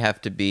and I have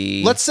to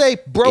be, let's say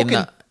broken.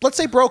 the- Let's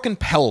say broken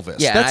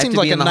pelvis. Yeah, and I that have seems to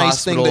like be a in the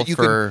nice thing that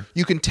hospital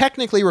you can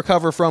technically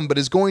recover from, but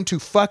is going to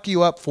fuck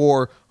you up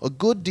for a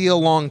good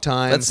deal long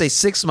time. let's say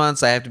 6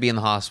 months, I have to be in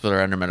the hospital or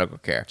under medical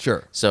care.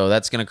 Sure. So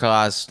that's going to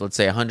cost, let's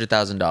say,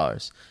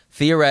 $100,000.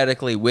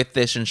 Theoretically, with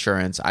this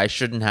insurance, I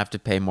shouldn't have to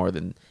pay more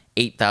than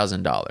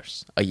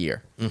 $8,000 a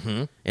year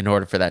in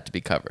order for that to be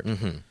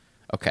covered.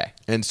 Okay.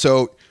 And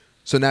so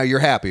now you're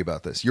happy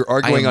about this. You're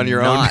arguing am on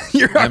your not. own.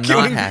 You're I'm not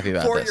arguing happy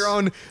about for this. your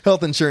own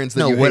health insurance that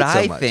No, you what hate so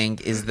I much.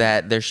 think is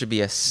that there should be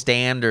a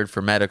standard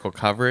for medical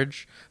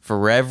coverage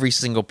for every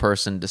single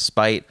person,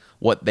 despite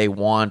what they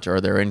want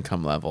or their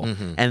income level.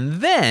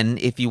 And then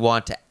if you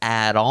want to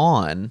add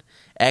on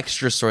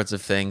extra sorts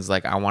of things,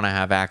 like I want to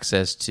have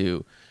access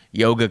to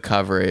yoga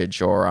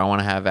coverage, or I want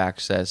to have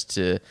access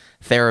to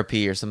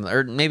therapy or something,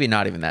 or maybe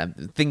not even that,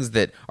 things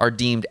that are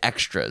deemed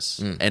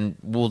extras, and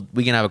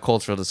we can have a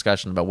cultural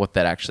discussion about what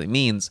that actually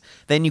means,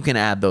 then you can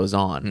add those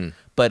on.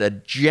 But a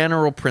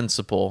general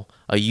principle,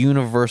 a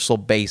universal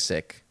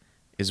basic,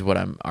 is what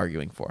I'm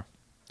arguing for.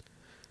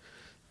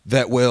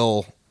 that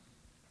will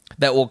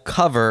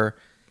Cover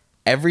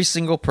every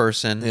single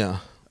person, yeah.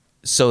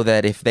 so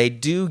that if they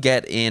do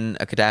get in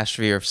a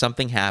catastrophe or if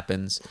something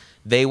happens,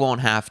 they won't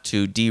have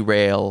to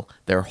derail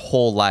their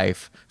whole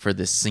life for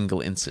this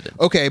single incident.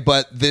 Okay,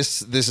 but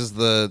this is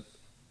the.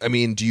 I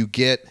mean, do you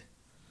get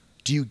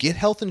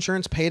health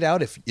insurance paid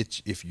out if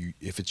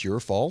it's your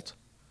fault?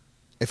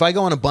 If I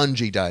go on a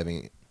bungee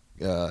diving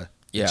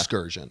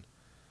excursion,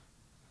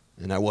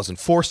 and I wasn't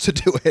forced to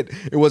do it,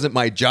 it wasn't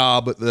my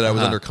job that I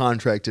was under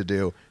contract to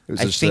do. It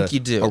was I just think you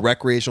do. a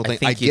recreational I thing.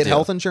 think I you get do.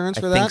 health insurance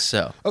for I that. think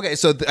so. Okay,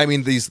 so I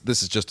mean, this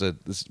is just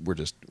we're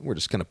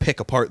just gonna pick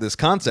apart this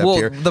concept Well,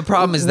 here. the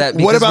problem is that what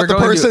because about we're the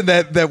going to- person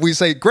that we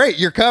say, great,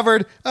 you're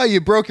covered. Oh,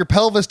 you broke your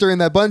pelvis during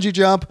that bungee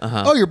jump.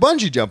 Oh, you're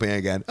bungee jumping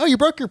again. Oh, you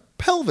broke your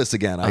pelvis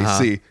again. I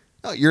see.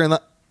 Oh, you're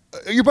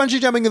bungee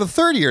jumping in the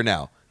third year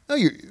now. Oh,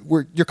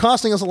 you're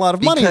costing us a lot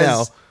of money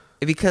now.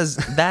 Because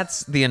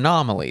that's the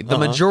anomaly. The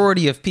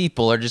majority of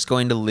people are just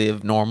going to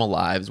live normal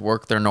lives,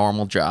 work their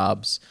normal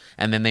jobs,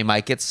 and then they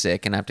might get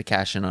sick and have to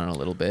cash in on a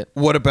little bit.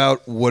 What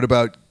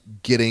about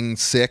getting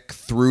sick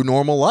through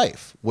normal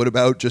life? What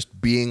about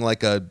just being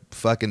like a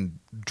fucking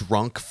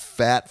drunk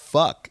fat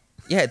fuck?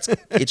 Yeah,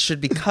 it should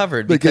be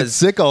covered They get because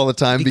sick all the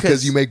time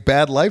because you make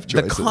bad life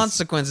the choices.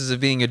 consequences of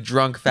being a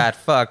drunk fat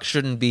fuck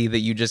shouldn't be that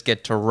you just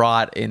get to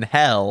rot in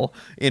hell,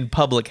 in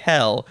public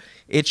hell.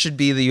 It should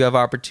be that you have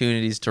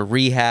opportunities to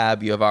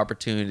rehab, you have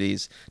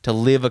opportunities to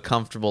live a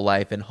comfortable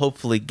life, and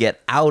hopefully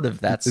get out of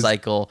that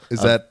cycle.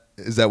 Is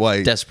Is that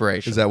why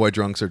Desperation. Is that why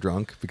drunks are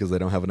drunk? Because they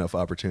don't have enough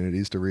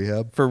opportunities to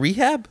rehab? For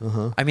rehab?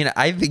 I mean,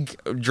 I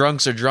think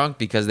drunks are drunk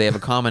because they have a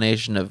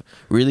combination of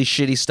really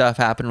shitty stuff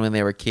happened when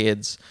they were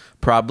kids.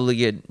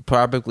 Probably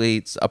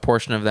it's a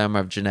portion of them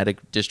of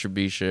genetic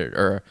distribution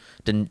or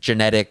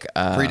genetic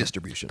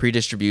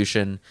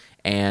predisposition.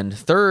 And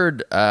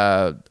third,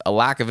 a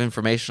lack of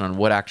information on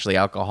what actually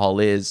alcohol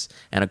is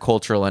and a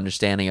cultural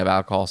understanding of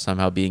alcohol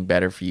somehow being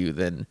better for you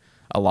than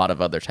a lot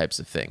of other types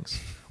of things.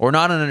 Or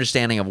not an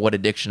understanding of what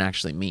addiction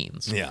actually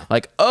means. Yeah.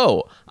 Like,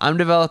 oh, I'm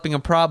developing a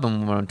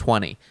problem when I'm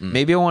 20.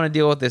 Maybe I want to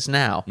deal with this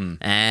now.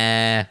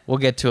 We'll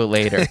get to it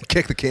later.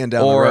 Kick the can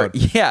down the road.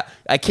 Yeah,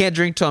 I can't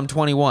drink till I'm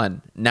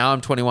 21. Now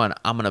I'm 21.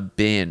 I'm going to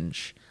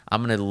binge.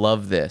 I'm going to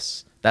love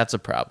this. That's a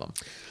problem.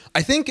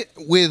 I think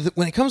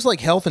when it comes to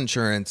like health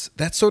insurance,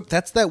 that's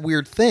that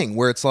weird thing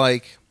where it's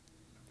like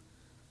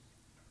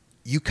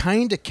you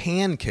kind of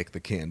can kick the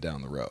can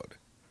down the road.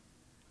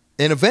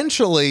 And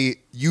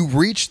eventually you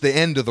reach the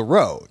end of the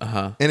road.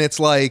 And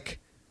it's like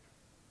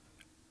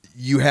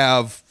you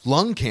have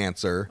lung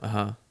cancer,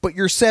 but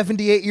you're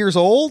 78 years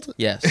old?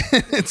 Yes.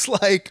 It's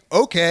like,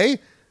 okay,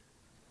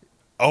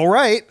 all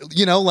right.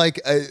 You know,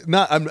 like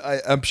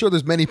I'm sure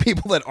there's many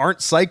people that aren't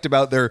psyched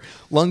about their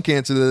lung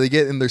cancer that they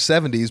get in their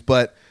 70s,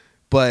 but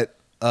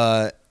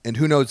and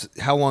who knows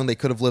how long they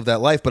could have lived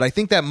that life. But I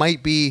think that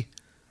might be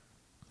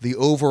the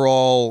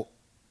overall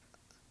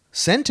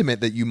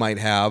sentiment that you might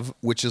have,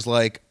 which is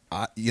like,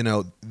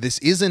 this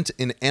isn't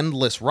an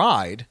endless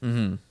ride.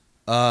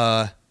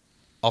 I'll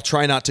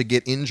try not to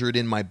get injured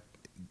in my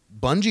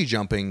bungee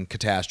jumping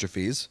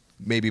catastrophes,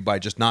 maybe by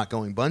just not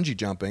going bungee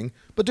jumping,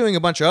 but doing a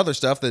bunch of other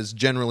stuff that's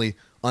generally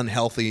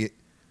unhealthy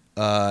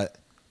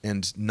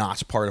and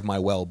not part of my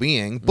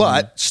well-being.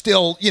 But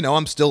still,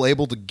 I'm still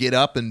able to get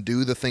up and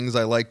do the things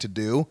I like to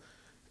do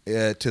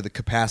to the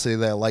capacity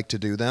that I like to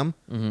do them.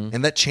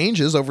 And that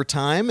changes over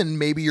time, and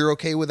maybe you're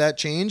okay with that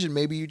change, and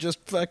maybe you just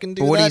fucking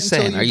do that. But what are you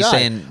saying? Are you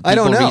saying I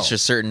don't people know. reach a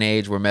certain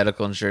age where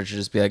medical insurance should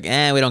just be like,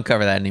 we don't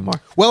cover that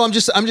anymore? Well, I'm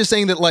just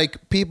saying that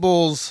like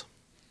people's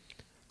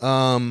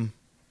just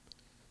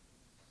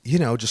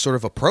sort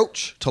of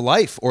approach to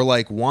life, or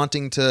like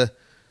wanting to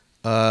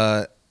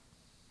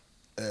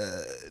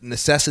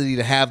necessity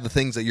to have the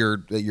things that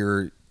you're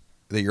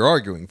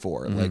arguing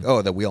for, like,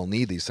 that we all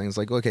need these things.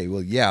 Like, okay,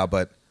 well, yeah,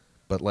 but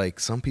like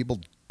some people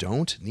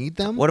don't need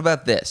them. What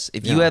about this?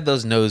 If you had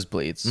those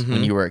nosebleeds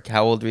when you were,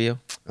 how old were you?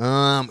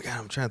 God,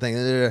 I'm trying to think.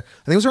 I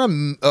think it was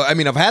around.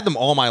 I've had them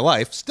all my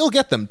life. Still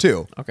get them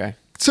too. Okay.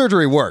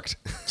 Surgery worked.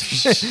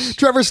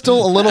 Trevor's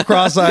still a little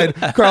cross-eyed.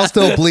 Carl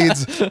still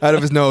bleeds out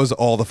of his nose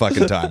all the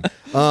fucking time.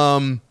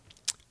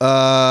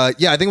 I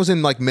think it was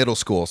in like middle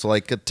school. So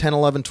like 10,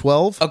 11,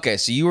 12. Okay,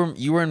 so you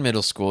were in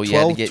middle school. You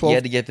 12,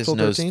 had to get this 12,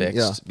 nose 13?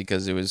 fixed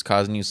because it was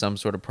causing you some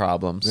sort of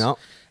problems. Yeah.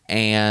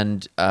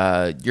 And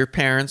your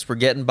parents were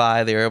getting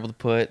by. They were able to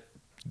put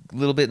a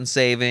little bit in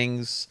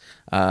savings.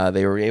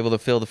 They were able to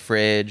fill the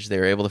fridge. They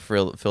were able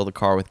to fill the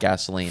car with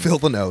gasoline. Fill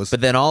the nose. But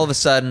then all of a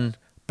sudden,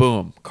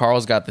 boom,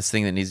 Carl's got this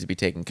thing that needs to be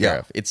taken care Yeah.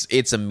 of.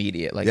 It's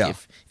immediate. Like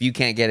if you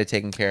can't get it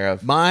taken care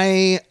of.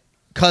 My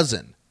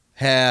cousin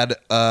had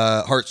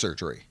heart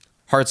surgery.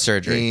 Heart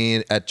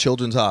surgery. At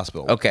Children's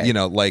Hospital. Okay.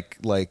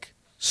 Like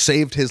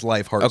saved his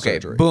life heart Okay,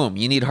 surgery. boom,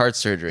 you need heart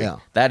surgery. Yeah.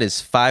 That is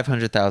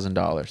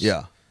 $500,000.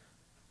 Yeah.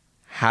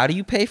 How do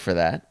you pay for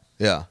that?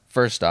 Yeah.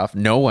 First off,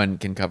 no one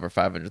can cover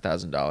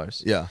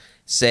 $500,000. Yeah.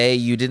 Say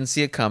you didn't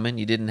see it coming.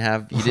 You didn't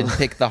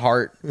pick the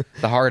heart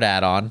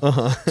add-on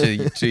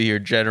to your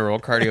general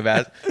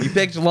cardiovascular. You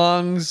picked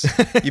lungs.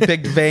 You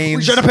picked veins.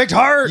 We should have picked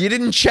heart. You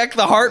didn't check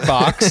the heart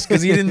box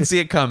because you didn't see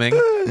it coming.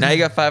 Now you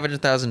got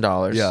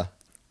 $500,000. Yeah.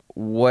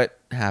 What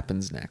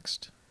happens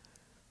next?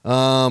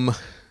 I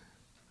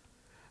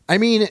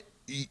mean,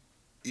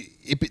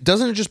 it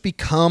doesn't just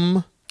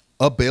become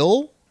a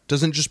bill.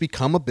 Doesn't just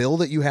become a bill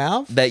that you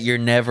have? That you're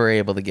never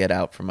able to get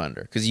out from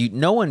under because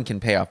no one can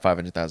pay off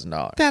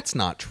 $500,000. That's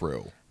not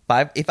true.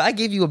 If I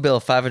gave you a bill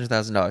of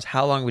 $500,000,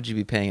 how long would you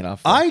be paying it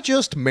off for? I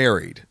just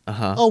married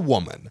a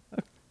woman.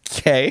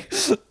 Okay.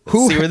 Let's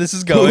see where this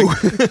is going.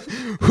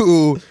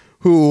 Who,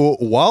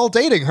 while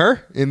dating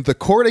her in the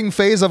courting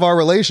phase of our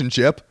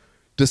relationship,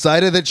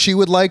 decided that she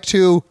would like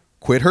to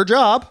quit her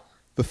job,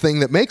 the thing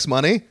that makes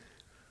money,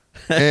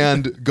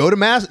 and go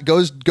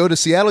to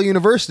Seattle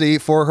University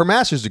for her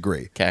master's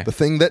degree. Okay. The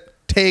thing that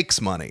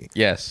takes money.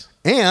 Yes.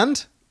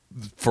 And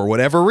for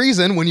whatever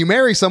reason, when you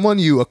marry someone,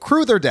 you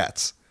accrue their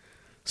debts.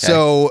 Okay.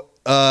 So,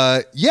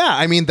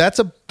 I mean, that's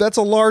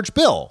a large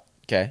bill.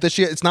 Okay.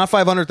 It's not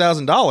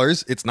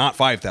 $500,000. It's not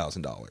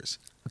 $5,000.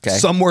 Okay.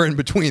 Somewhere in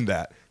between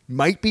that.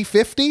 Might be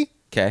 50.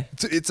 Okay.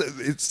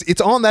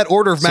 It's on that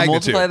order of So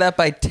magnitude. multiply that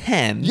by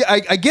 10. Yeah,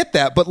 I get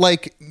that, but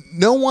like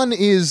no one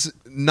is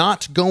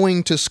not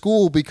going to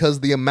school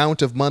because the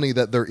amount of money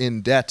that they're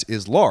in debt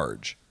is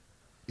large.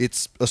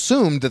 It's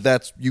assumed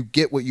that you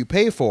get what you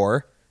pay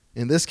for.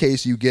 In this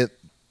case, you get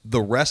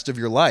the rest of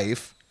your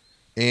life,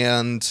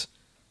 and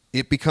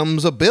it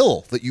becomes a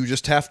bill that you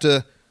just have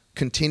to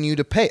continue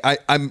to pay.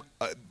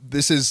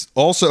 This is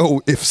also,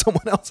 if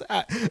someone else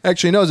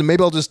actually knows, and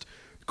maybe I'll just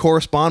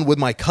correspond with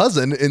my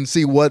cousin and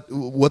see how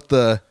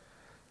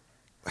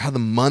the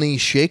money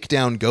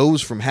shakedown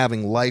goes from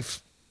having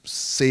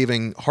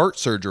life-saving heart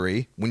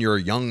surgery when you're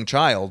a young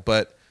child.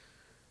 But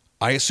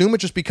I assume it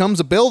just becomes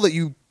a bill that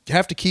you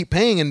have to keep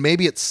paying, and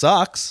maybe it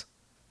sucks,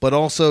 but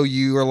also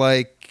you are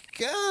like,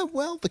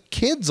 well, the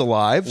kid's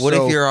alive. What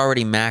so if you're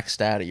already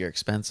maxed out at your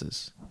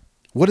expenses?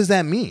 What does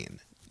that mean?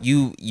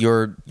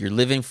 You're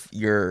living,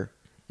 you're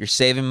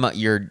saving,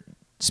 you're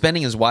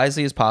spending as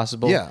wisely as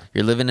possible. Yeah.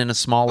 You're living in a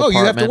small apartment.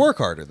 You have to work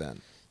harder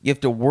then. You have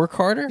to work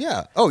harder?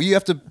 Yeah. Oh, you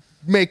have to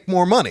make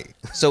more money.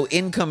 So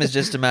income is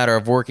just a matter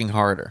of working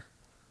harder.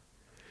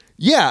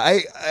 Yeah,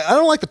 I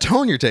don't like the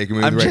tone you're taking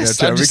with me right now,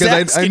 Trevor,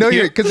 because I know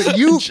you. because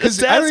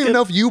I don't even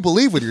know if you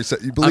believe what you're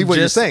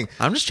saying.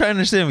 I'm just trying to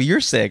understand what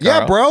you're saying,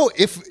 Yeah, Carl. bro.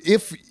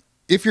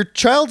 If your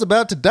child's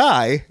about to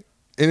die,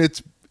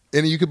 and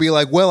you could be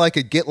like, well, I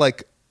could get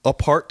like a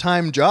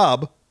part-time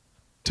job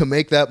to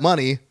make that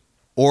money,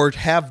 or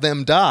have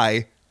them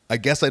die. I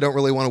guess I don't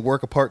really want to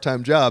work a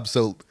part-time job,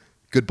 so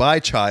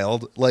goodbye,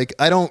 child. Like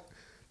I don't.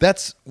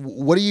 That's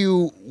what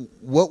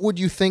would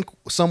you think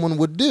someone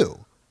would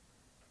do?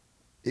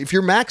 If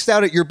you're maxed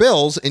out at your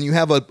bills and you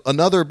have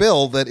another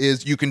bill that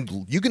is you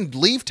can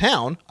leave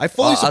town. I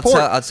fully support.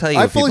 I'll tell you.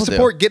 I fully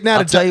support getting out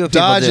of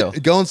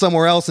Dodge, going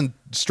somewhere else, and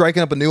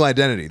striking up a new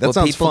identity. That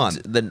sounds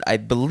fun. I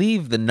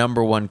believe the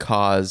number one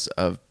cause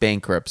of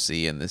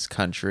bankruptcy in this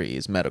country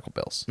is medical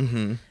bills.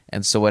 Mm-hmm.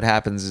 And so what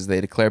happens is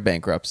they declare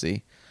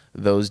bankruptcy.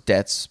 Those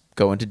debts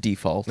go into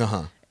default,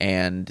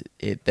 and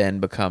it then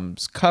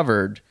becomes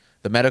covered.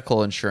 The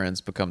medical insurance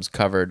becomes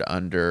covered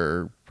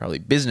under probably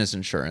business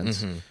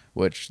insurance,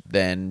 which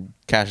then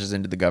cashes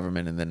into the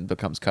government and then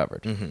becomes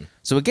covered.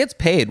 So it gets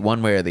paid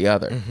one way or the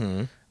other.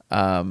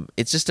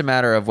 It's just a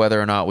matter of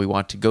whether or not we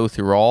want to go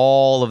through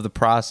all of the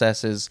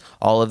processes,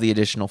 all of the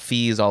additional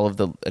fees, all of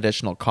the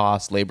additional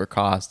costs, labor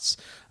costs,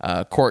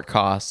 court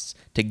costs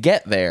to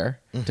get there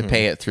to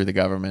pay it through the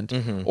government,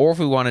 or if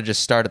we want to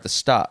just start at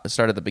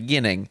the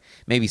beginning,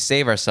 maybe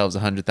save ourselves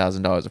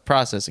 $100,000 of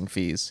processing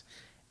fees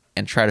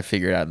and try to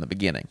figure it out in the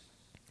beginning.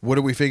 What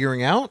are we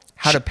figuring out?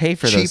 How to pay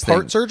for those things. Cheap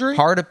heart surgery?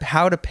 How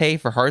to pay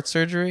for heart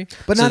surgery.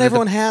 But not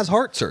everyone has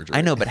heart surgery.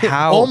 I know, but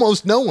how?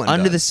 Almost no one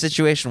under does. the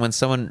situation when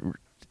someone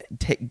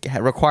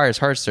requires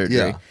heart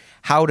surgery,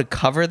 how to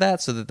cover that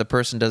so that the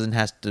person doesn't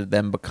have to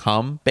then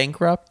become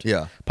bankrupt,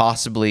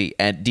 possibly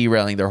and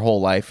derailing their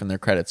whole life and their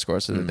credit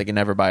score so that they can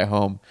never buy a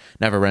home,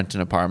 never rent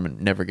an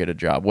apartment, never get a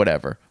job,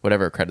 whatever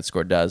a credit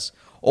score does.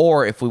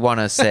 Or if we want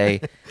to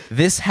say,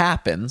 this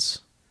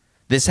happens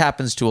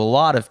to a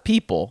lot of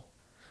people,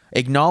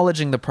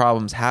 acknowledging the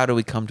problems, how do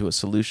we come to a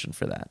solution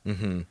for that?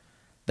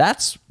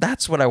 That's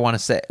what I want to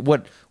say.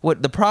 What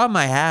the problem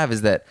I have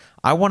is that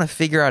I want to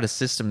figure out a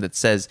system that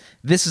says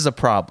this is a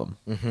problem.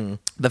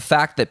 The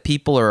fact that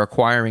people are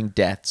acquiring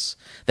debts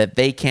that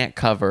they can't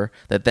cover,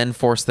 that then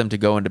force them to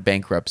go into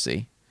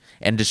bankruptcy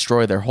and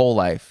destroy their whole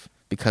life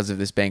because of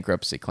this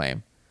bankruptcy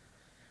claim.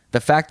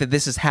 The fact that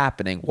this is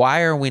happening,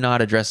 why are we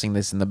not addressing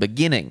this in the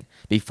beginning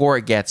before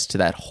it gets to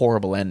that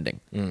horrible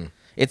ending?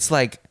 It's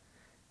like,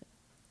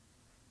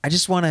 I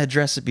just want to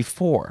address it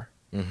before.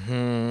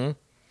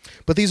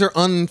 But these are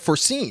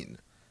unforeseen.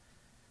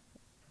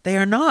 They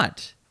are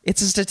not.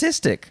 It's a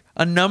statistic.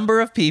 A number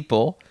of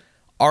people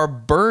are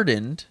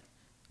burdened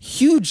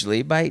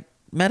hugely by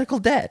medical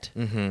debt.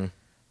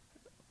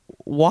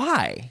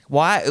 Why?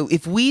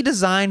 If we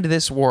designed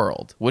this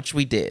world, which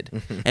we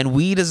did, and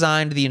we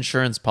designed the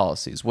insurance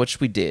policies,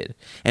 which we did,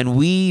 and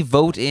we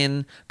vote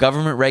in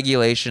government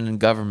regulation and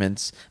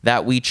governments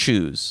that we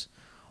choose,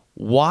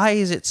 why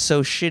is it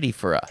so shitty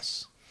for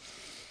us?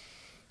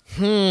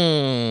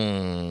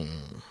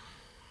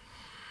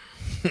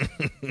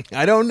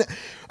 I don't know.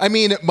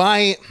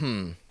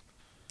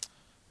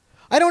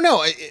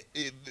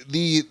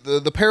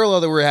 The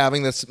parallel that we're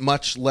having that's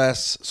much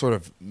less sort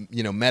of,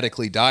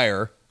 medically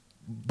dire,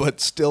 but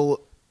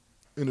still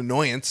an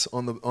annoyance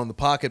on the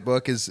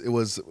pocketbook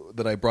was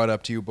that I brought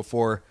up to you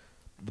before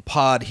the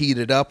pod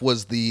heated up,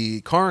 was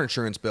the car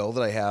insurance bill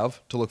that I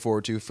have to look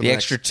forward to for the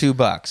extra $2.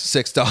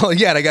 $6.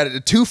 Yeah, and I got a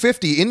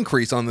 $2.50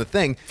 increase on the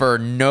thing for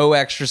no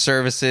extra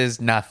services,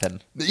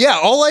 nothing. Yeah,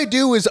 all I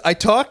do is I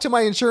talk to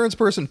my insurance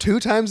person 2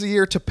 times a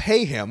year to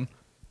pay him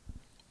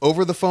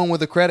over the phone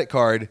with a credit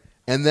card,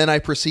 and then I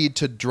proceed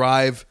to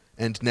drive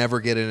and never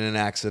get in an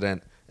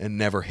accident and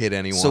never hit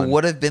anyone. So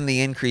what have been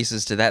the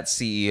increases to that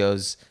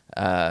CEO's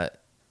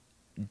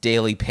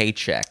daily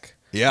paycheck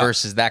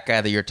versus that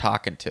guy that you're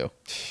talking to?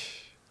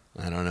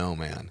 I don't know,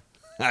 man.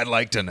 I'd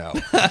like to know.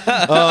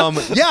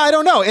 I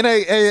don't know, and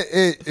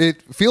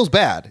it feels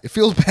bad. It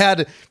feels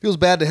bad. It feels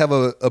bad to have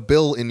a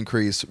bill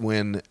increase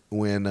when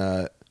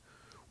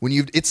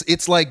you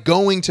it's like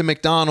going to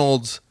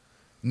McDonald's,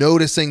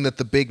 noticing that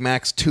the Big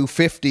Mac's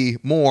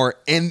 $2.50 more,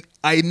 and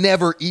I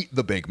never eat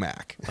the Big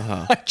Mac.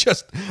 I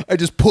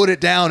just put it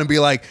down and be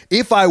like,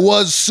 if I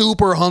was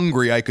super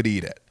hungry, I could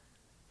eat it.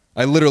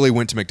 I literally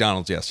went to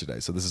McDonald's yesterday,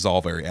 so this is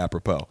all very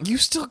apropos. You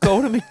still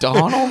go to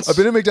McDonald's? I've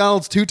been to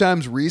McDonald's 2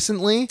 times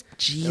recently.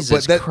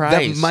 Jesus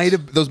Christ!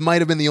 Those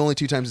might have been the only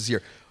 2 times this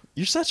year.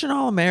 You're such an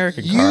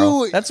all-American, You-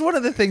 Carl. That's one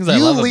of the things I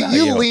love about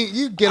you.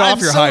 You get I'm off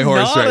your so high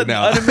horse not right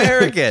now. An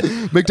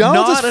American.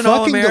 McDonald's Not is an fucking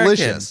all-American.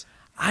 delicious.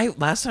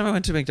 Last time I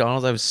went to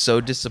McDonald's, I was so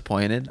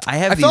disappointed.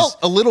 I felt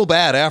a little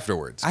bad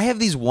afterwards. I have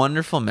these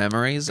wonderful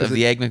memories of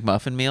the Egg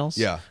McMuffin meals.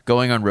 Yeah.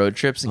 Going on road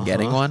trips and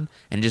getting one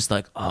and just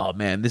like, oh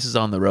man, this is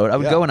on the road. I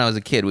would go when I was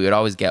a kid. We would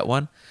always get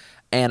one.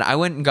 And I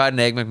went and got an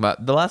Egg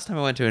McMuffin. The last time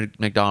I went to a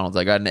McDonald's,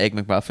 I got an Egg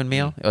McMuffin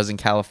meal. I was in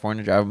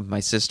California driving with my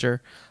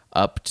sister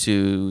up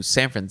to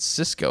San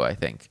Francisco, I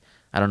think.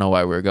 I don't know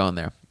why we were going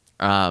there.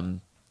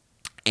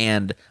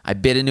 And I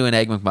bit into an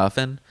Egg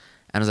McMuffin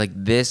and I was like,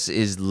 this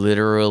is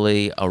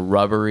literally a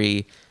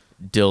rubbery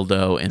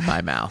dildo in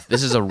my mouth.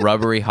 This is a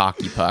rubbery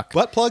hockey puck.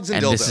 Butt plugs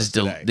and dildos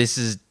This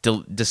is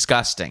today.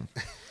 disgusting.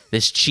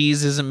 This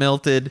cheese isn't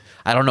melted.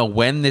 I don't know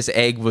when this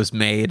egg was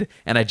made,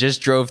 and I just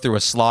drove through a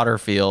slaughter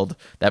field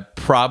that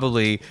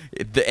probably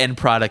the end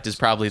product is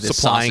probably this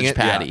Supplying sausage it,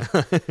 patty.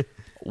 yeah.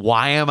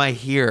 Why am I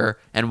here,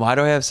 and why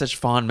do I have such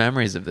fond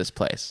memories of this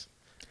place?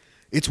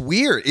 It's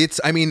weird.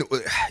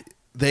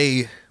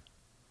 They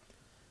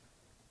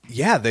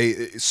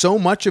so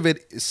much of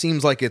it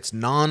seems like it's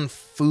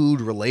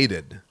non-food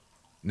related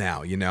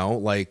now,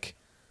 like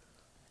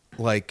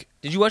Did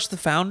you watch The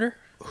Founder?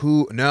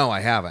 no, I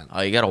haven't. Oh,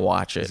 you got to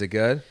watch it. Is it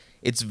good?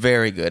 It's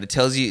very good. It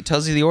tells you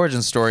the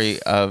origin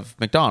story of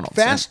McDonald's.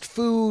 Fast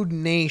Food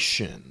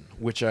Nation,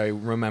 which I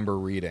remember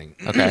reading.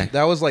 Okay.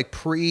 That was like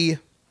pre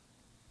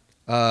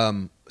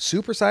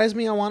Super Size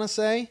Me, I want to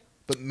say,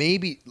 but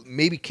maybe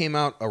came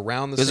out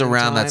around the It was same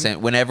around time. that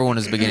same when everyone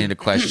was beginning to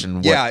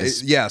question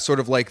what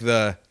sort of like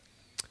the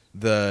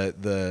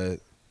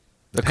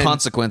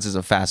consequences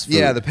of fast food.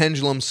 Yeah, the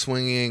pendulum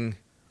swinging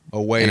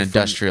away And from-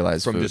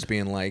 industrialized from food. just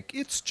being like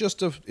it's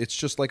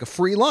just like a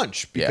free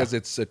lunch because Yeah.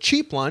 it's a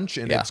cheap lunch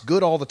and Yeah. it's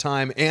good all the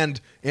time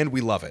and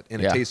we love it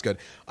and Yeah. it tastes good.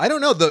 I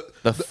don't know the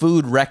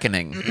food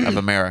reckoning of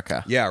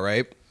America. yeah,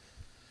 right.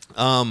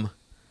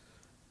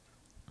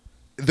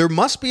 There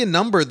must be a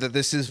number that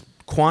this is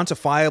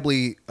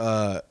quantifiably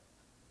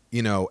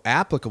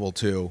applicable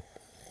to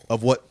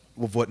of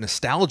what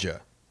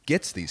nostalgia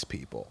gets these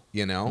people,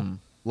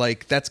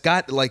 Like that's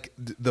got like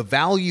the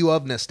value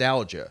of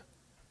nostalgia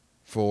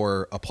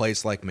for a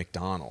place like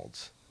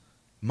McDonald's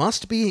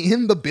must be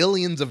in the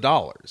billions of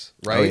dollars,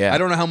 right? Oh, yeah. I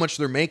don't know how much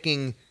they're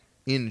making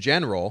in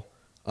general,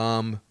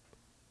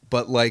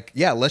 but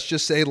let's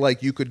just say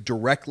like you could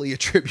directly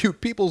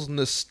attribute people's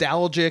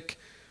nostalgic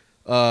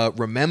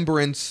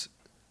remembrance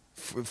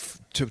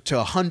to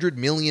 $100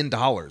 million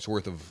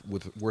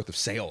worth of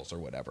sales or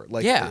whatever.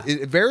 Like, Yeah.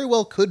 it very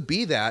well could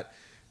be that,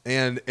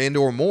 and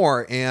or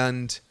more,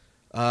 and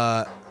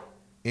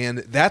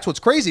that's what's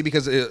crazy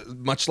because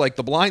much like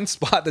the blind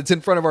spot that's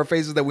in front of our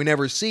faces that we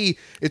never see,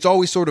 it's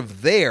always sort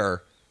of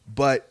there,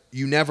 but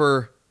you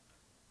never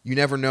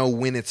know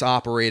when it's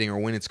operating or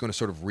when it's going to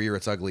sort of rear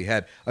its ugly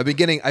head. I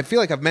feel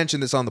like I've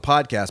mentioned this on the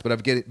podcast, but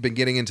I've been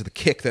getting into the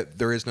kick that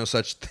there is no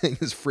such thing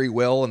as free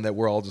will and that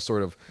we're all just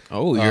sort of.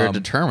 Oh, you're a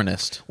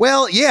determinist.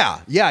 Well,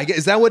 yeah.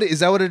 Is that what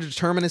a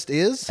determinist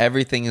is?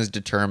 Everything is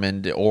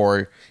determined,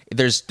 or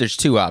there's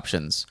two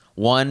options.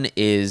 One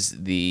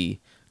is the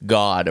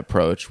God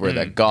approach, where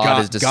that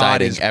God is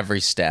deciding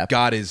every step.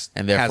 God is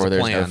and has therefore a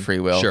there's plan. no free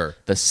will. Sure.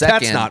 The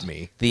second, That's not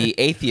me. The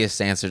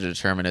atheist answer to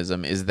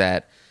determinism is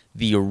that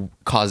the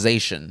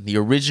causation, the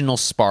original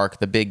spark,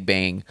 the Big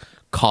Bang,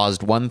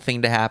 caused one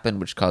thing to happen,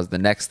 which caused the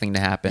next thing to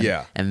happen.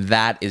 Yeah. And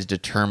that is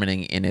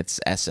determining in its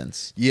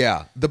essence.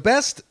 Yeah.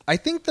 I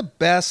think the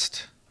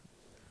best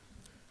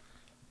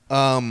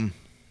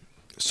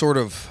sort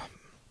of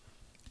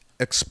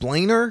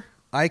explainer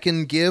I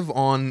can give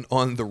on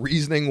the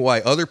reasoning why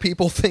other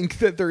people think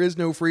that there is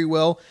no free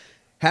will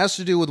has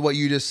to do with what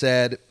you just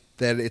said,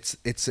 that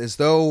it's as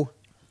though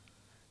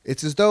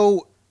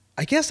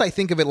I guess I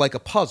think of it like a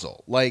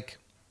puzzle. Like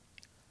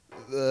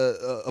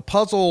a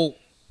puzzle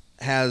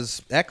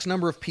has X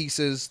number of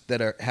pieces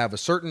that have a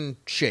certain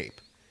shape,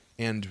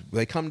 and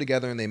they come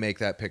together and they make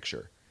that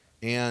picture.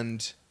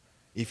 And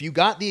if you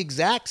got the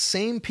exact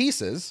same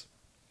pieces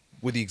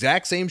with the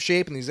exact same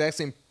shape and the exact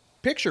same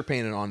picture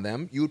painted on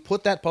them, you would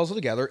put that puzzle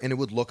together and it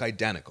would look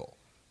identical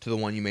to the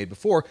one you made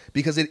before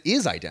because it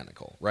is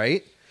identical,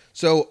 right?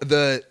 So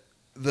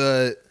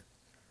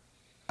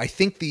I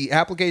think the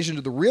application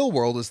to the real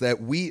world is that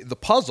the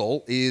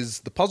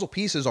puzzle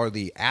pieces are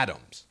the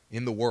atoms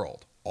in the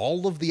world.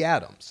 All of the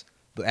atoms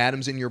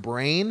in your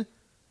brain,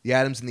 the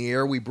atoms in the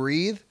air we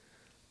breathe,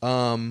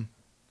 the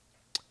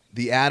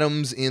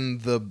atoms in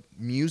the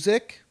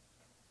music.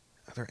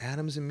 Are there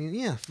atoms in music?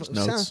 Yeah.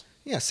 Notes.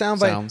 Sound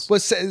Sounds.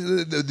 bites.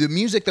 The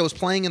music that was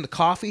playing in the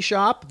coffee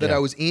shop that Yeah. I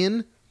was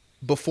in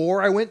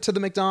before I went to the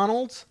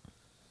McDonald's.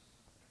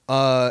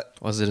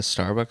 Was it a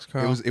Starbucks,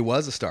 Carl? It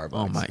was a Starbucks.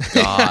 Oh my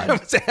God.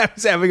 I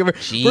was having a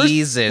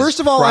Jesus First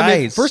of all,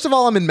 Christ.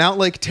 I'm in Mount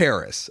Lake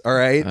Terrace. All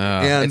right,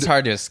 It's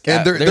hard to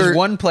escape. and There's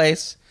one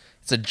place.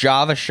 It's a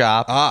Java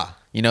shop. Ah.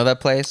 You know that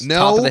place? No.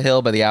 Top of the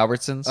hill by the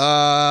Albertsons?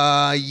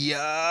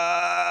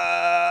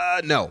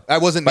 Yeah, no, I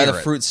wasn't By near the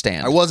it. fruit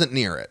stand. I wasn't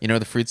near it. You know where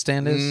the fruit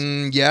stand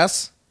is?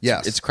 Yes.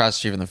 It's across the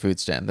street from the fruit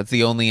stand. That's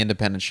the only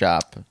independent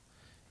shop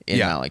in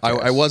yeah, Mount Lake Terrace.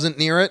 I wasn't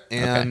near it,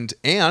 and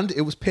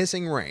it was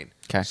pissing rain.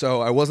 Okay.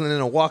 So I wasn't in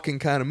a walking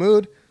kind of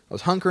mood. I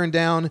was hunkering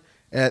down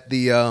at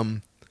the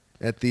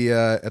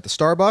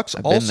Starbucks.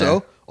 I've been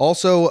there.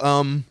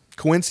 Also,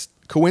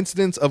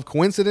 coincidence of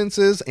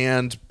coincidences,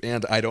 and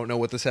I don't know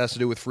what this has to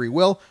do with free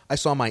will. I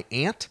saw my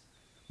aunt.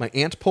 My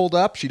aunt pulled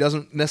up. She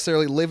doesn't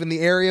necessarily live in the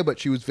area, but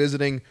she was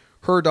visiting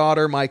her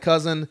daughter, my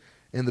cousin,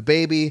 and the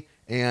baby,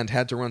 and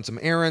had to run some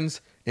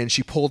errands. And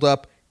she pulled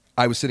up.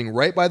 I was sitting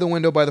right by the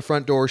window by the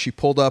front door. She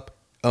pulled up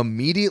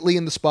immediately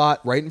in the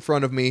spot right in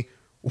front of me,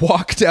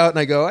 walked out, and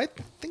I go, I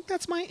think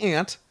that's my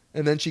aunt.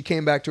 And then she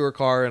came back to her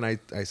car, and I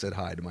said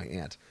hi to my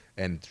aunt.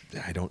 And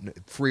I don't know,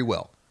 free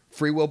will.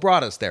 Free will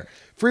brought us there.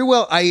 Free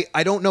will, I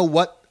don't know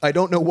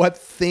what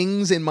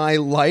things in my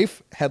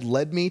life had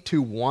led me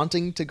to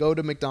wanting to go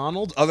to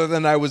McDonald's, other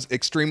than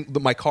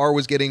my car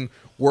was getting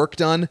work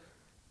done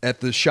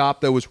at the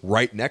shop that was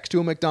right next to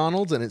a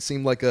McDonald's, and it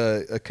seemed like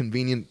a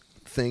convenient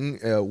thing,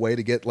 a way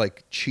to get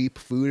like cheap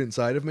food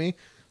inside of me.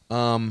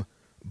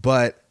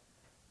 But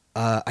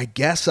I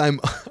guess I'm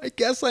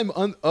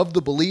of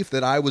the belief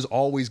that I was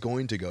always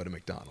going to go to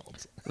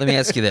McDonald's. Let me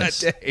ask you this.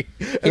 That day.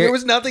 And there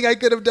was nothing I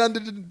could have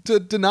done to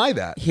deny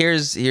that.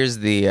 Here's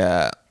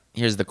the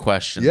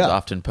questions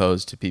often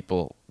posed to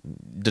people,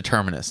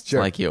 determinists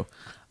like you.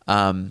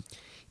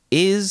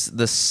 Is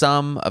the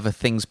sum of a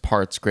thing's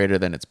parts greater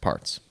than its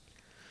parts?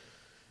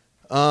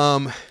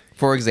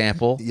 For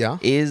example,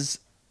 is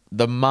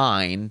the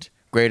mind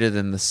greater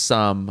than the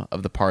sum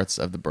of the parts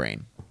of the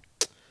brain?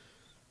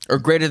 Or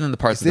greater than the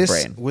parts of the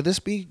brain? Would this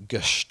be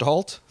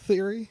Gestalt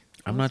theory?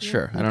 I'm not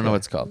sure. I don't know what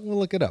it's called. We'll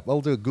look it up.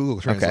 I'll do a Google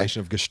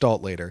translation of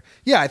Gestalt later.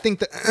 Yeah, I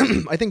think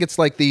I think it's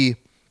like the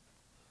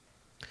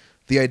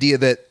idea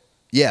that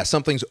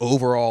something's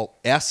overall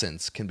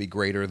essence can be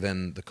greater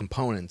than the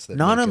components that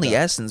not make only it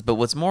up. essence, but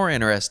what's more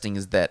interesting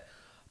is that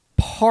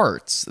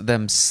parts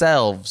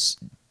themselves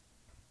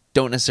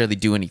don't necessarily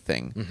do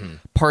anything. Mm-hmm.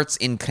 Parts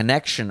in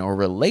connection or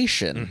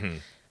relation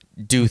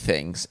do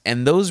things,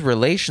 and those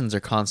relations are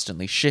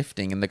constantly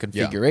shifting, and the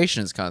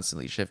configuration is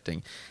constantly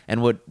shifting.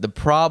 And what the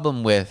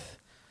problem with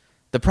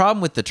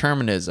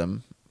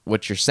determinism,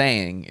 what you're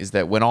saying is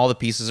that when all the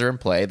pieces are in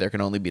play, there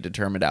can only be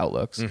determined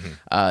outlooks.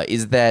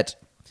 Is that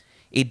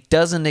it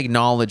doesn't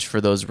acknowledge for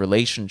those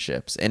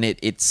relationships, and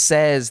it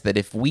says that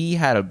if we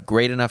had a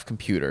great enough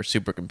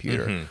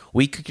supercomputer,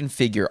 we could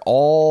configure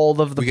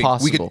all of the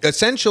possible. We could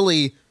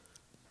essentially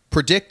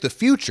predict the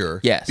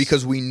future, yes,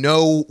 because we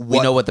know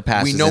what the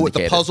past. We know what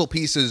the puzzle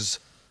pieces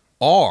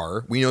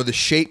are. We know the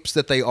shapes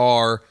that they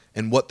are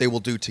and what they will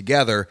do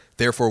together.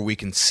 Therefore, we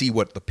can see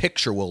what the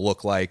picture will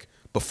look like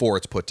before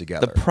it's put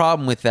together. The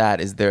problem with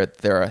that is there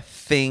are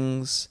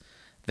things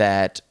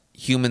that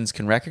humans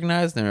can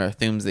recognize, there are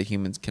things that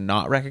humans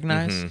cannot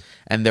recognize,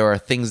 and there are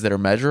things that are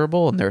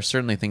measurable, and there are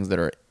certainly things that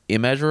are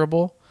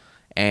immeasurable.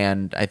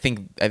 And I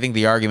think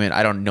the argument,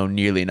 I don't know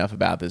nearly enough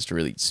about this to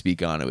really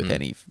speak on it with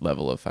any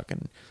level of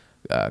fucking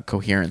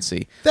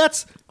coherency.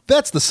 That's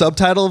the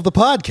subtitle of the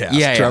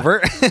podcast,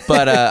 Trevor.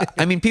 But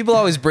I mean, people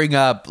always bring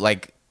up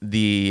like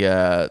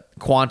the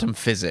quantum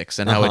physics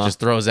and how it just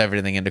throws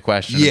everything into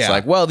question. It's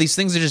like, well, these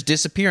things are just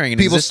disappearing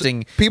and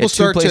existing at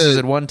two places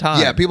at one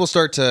time. Yeah, people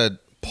start to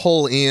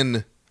pull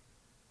in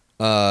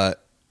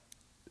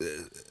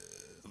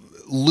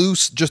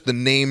loose just the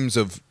names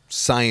of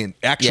science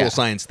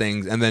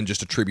things, and then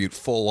just attribute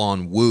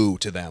full-on woo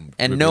to them.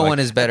 And no one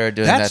is better at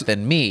doing that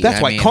than me.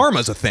 That's why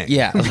karma's a thing.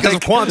 Yeah. Because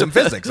of quantum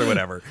physics or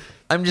whatever.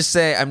 I'm just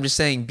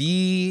saying,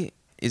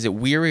 is it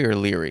weary or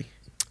leery?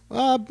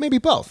 Maybe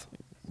both.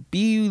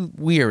 Be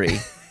weary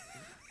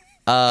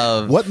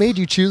of... What made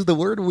you choose the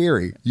word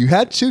weary? You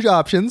had two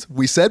options.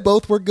 We said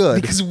both were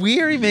good. Because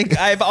weary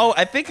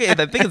I think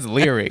it's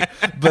leery,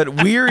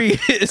 but weary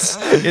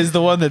is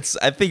the one that's,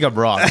 I think I'm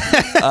wrong.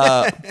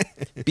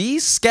 Be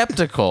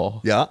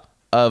skeptical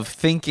of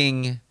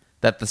thinking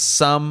that the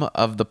sum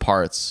of the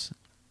parts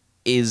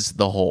is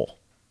the whole.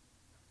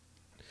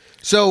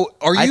 So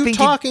are you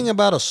talking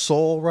about a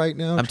soul right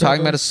now? I'm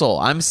talking about a soul.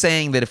 I'm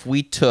saying that if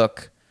we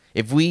took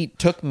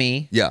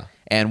me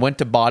and went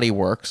to Body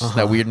Works,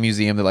 that weird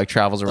museum that like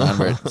travels around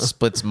where it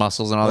splits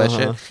muscles and all that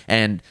shit,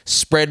 and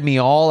spread me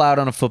all out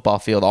on a football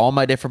field, all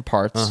my different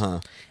parts,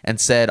 and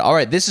said, all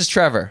right, this is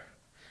Trevor,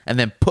 and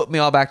then put me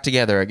all back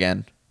together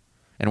again,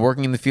 and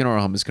working in the funeral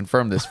home has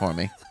confirmed this for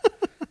me.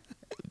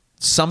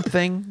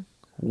 Something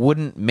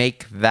wouldn't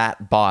make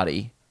that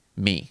body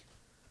me.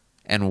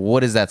 And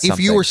what is that something?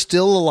 If you were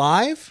still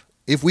alive,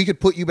 if we could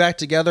put you back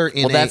together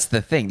in that's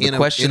the thing. The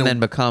question then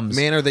becomes,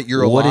 manner that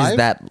you're alive.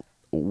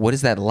 What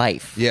is that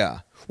life? Yeah.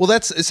 Well,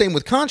 that's the same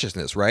with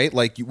consciousness, right?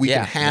 Like we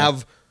can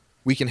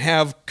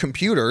have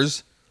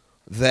computers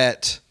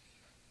that,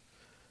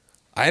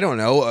 I don't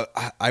know,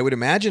 I would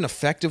imagine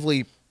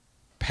effectively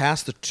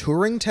pass the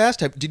Turing test.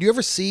 Did you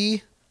ever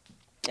see?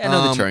 Yeah, I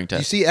know the Turing test.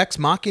 You see Ex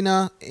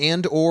Machina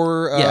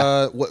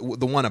or what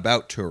the one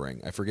about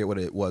Turing? I forget what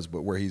it was,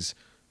 but where he's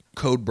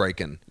code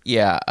breaking.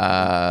 Yeah,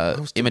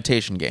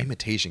 Imitation Game.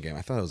 Imitation Game.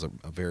 I thought it was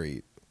a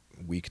very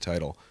weak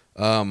title.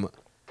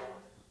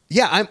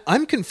 Yeah,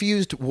 I'm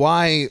confused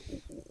why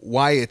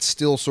why it's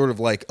still sort of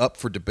like up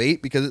for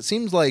debate, because it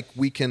seems like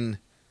we can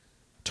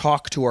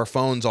talk to our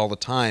phones all the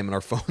time, and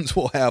our phones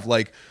will have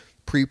like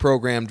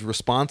pre-programmed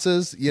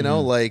responses, you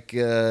know, like,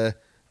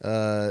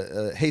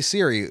 hey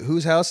Siri,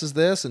 whose house is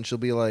this? And she'll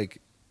be like,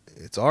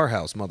 it's our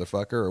house,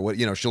 motherfucker, or what,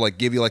 you know, she'll like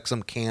give you like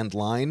some canned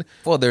line.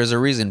 Well, there's a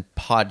reason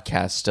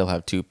podcasts still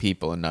have two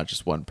people and not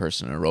just one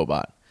person and a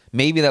robot.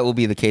 Maybe that will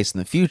be the case in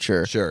the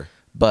future. Sure.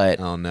 But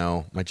oh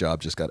no, my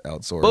job just got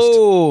outsourced.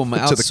 Boom,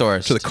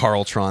 outsourced to the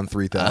Carltron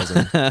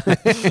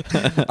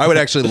 3000. I would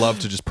actually love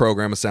to just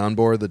program a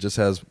soundboard that just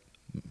has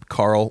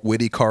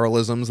witty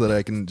Carlisms that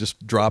I can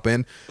just drop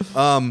in.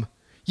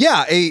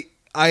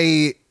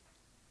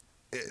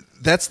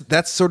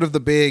 That's sort of the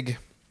big,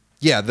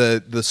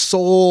 the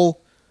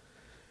soul.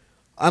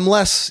 I'm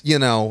less, you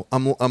know,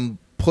 I'm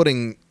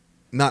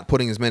not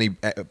putting as many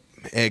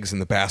eggs in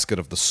the basket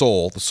of the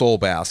soul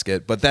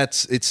basket, but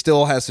it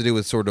still has to do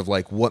with sort of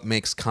like what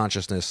makes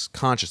consciousness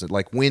conscious.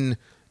 Like, when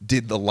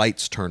did the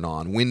lights turn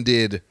on? When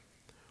did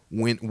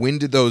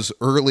those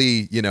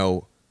early, you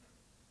know,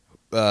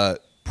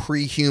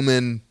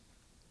 pre-human,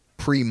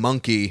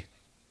 pre-monkey,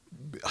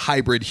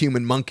 hybrid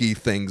human monkey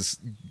things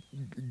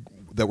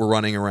that were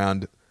running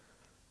around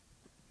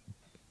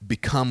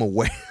become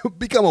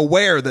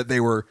aware that they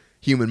were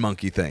human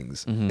monkey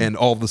things, and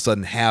all of a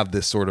sudden have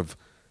this sort of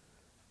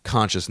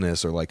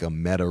consciousness or like a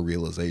meta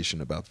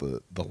realization about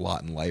the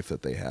lot in life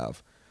that they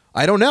have.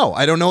 I don't know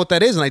what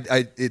that is,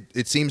 and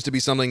it seems to be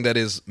something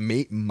that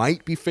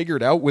might be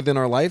figured out within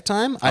our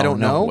lifetime. I don't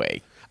know. No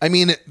way. I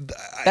mean,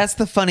 that's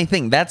the funny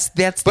thing. That's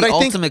the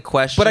ultimate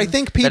question. But I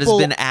think people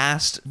that has been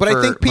asked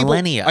for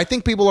millennia. I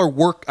think people are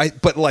but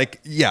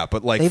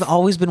they've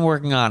always been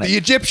working on it. The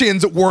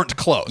Egyptians weren't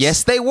close.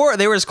 Yes, they were.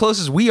 They were as close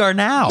as we are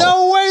now.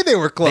 No way, they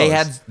were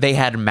close. They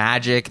had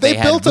magic. They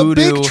had built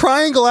voodoo. a big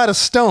triangle out of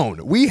stone.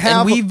 We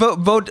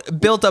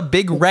built a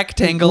big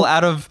rectangle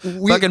out of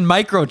fucking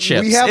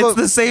microchips. It's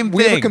the same thing.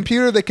 We have a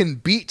computer that can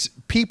beat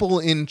people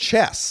in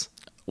chess.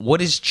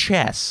 What is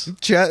chess?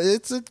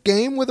 It's a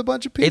game with a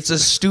bunch of people. It's a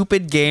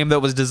stupid game that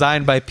was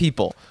designed by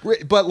people.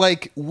 But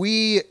like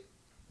I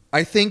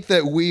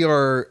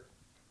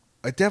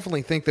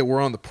definitely think that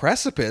we're on the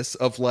precipice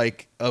of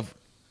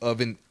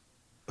a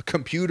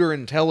computer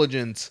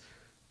intelligence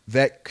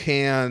that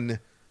can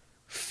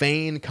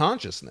feign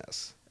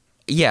consciousness.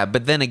 Yeah,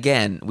 but then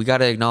again, we got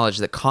to acknowledge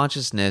that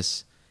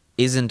consciousness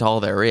isn't all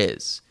there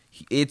is.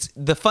 It's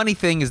the funny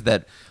thing is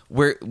that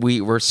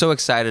we're so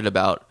excited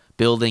about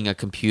building a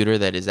computer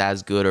that is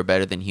as good or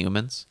better than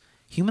humans.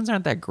 Humans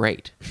aren't that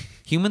great.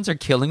 Humans are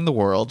killing the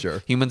world.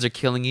 Sure. Humans are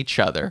killing each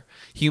other.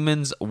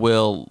 Humans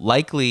will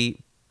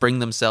likely bring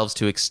themselves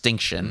to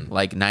extinction,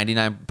 like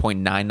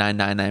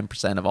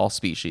 99.9999% of all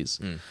species.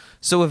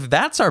 So if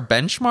that's our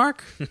benchmark,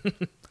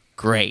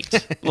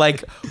 great.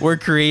 Like, we're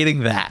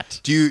creating that.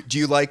 Do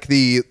you like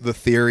the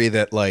theory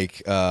that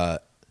like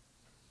that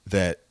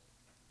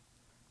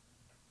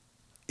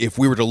if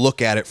we were to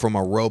look at it from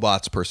a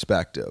robot's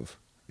perspective,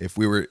 if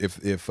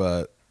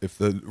the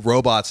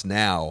robots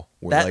now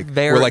were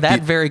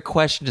very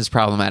question is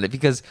problematic,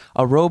 because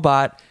a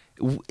robot,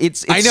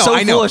 it's so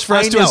foolish for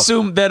us to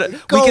assume that we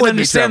can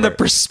understand the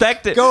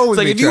perspective. It's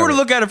like if you were to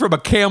look at it from a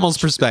camel's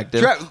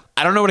perspective,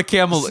 I don't know what a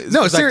camel's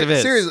perspective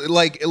is. Seriously,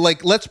 like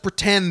let's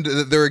pretend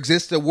that there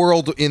exists a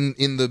world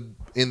in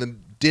the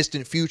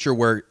distant future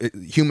where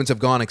humans have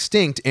gone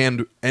extinct,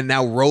 and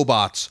now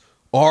robots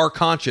are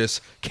conscious,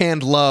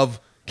 can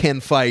love, can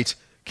fight,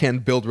 can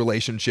build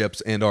relationships,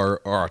 and are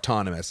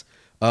autonomous.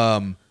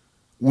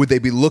 Would they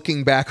be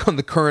looking back on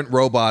the current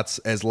robots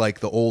as like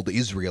the old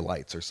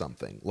Israelites or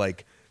something?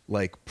 Like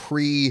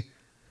we're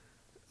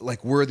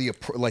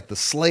the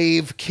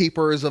slave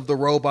keepers of the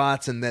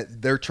robots, and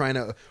that they're trying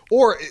to,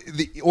 or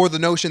the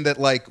notion that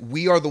like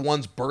we are the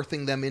ones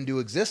birthing them into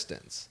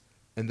existence,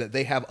 and that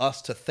they have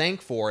us to thank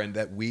for, and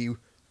that we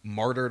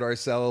martyred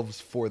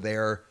ourselves for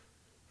their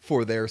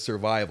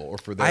survival or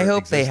for their I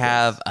hope existence. They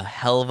have a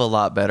hell of a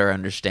lot better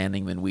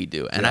understanding than we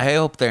do. And I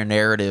hope their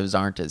narratives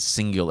aren't as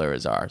singular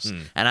as ours.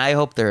 And I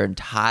hope their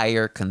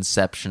entire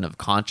conception of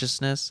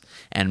consciousness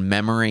and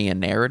memory and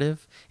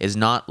narrative is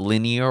not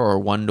linear or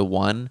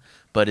one-to-one,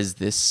 but is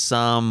this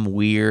some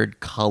weird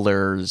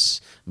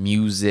colors,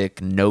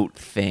 music, note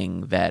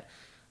thing that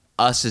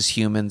us as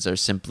humans are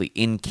simply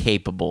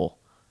incapable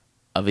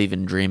of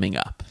even dreaming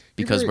up.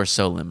 Because we're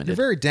so limited. You're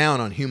very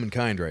down on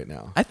humankind right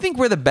now. I think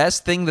we're the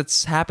best thing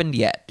that's happened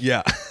yet.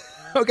 Yeah.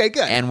 Okay,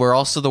 good. And we're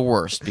also the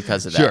worst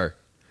because of that. Sure.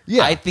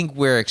 Yeah. I think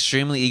we're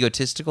extremely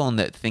egotistical in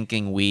that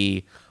thinking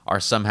we are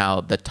somehow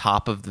the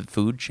top of the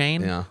food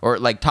chain. Yeah. Or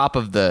like top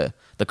of the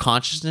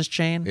consciousness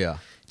chain. Yeah.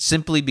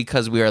 Simply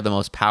because we are the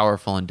most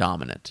powerful and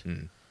dominant.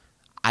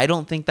 I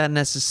don't think that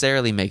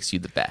necessarily makes you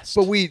the best.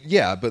 But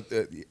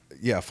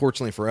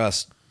fortunately for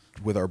us,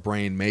 with our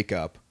brain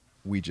makeup,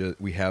 we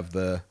have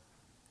the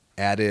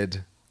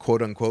added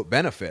quote unquote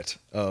benefit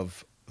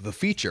of the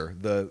feature.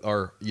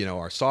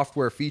 Our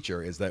software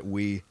feature is that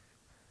we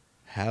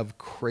have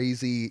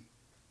crazy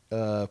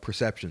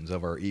perceptions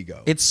of our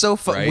ego. It's so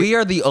fun. Right? We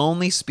are the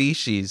only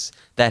species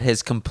that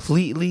has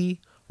completely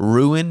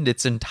ruined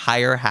its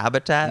entire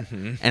habitat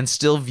and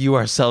still view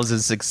ourselves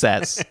as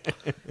success.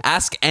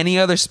 Ask any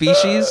other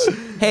species,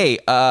 hey,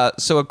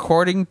 so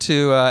according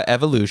to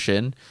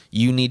evolution,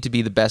 you need to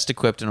be the best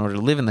equipped in order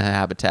to live in the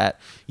habitat.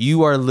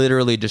 You are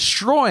literally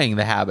destroying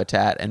the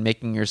habitat and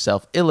making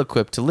yourself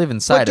ill-equipped to live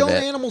inside of it. But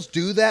don't animals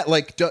do that?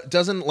 Like,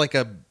 doesn't like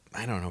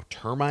I don't know,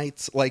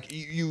 termites, like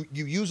you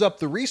use up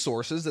the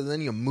resources and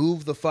then you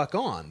move the fuck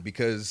on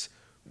because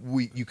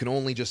you can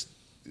only just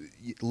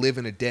live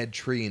in a dead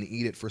tree and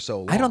eat it for so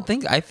long.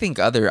 I think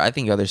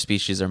other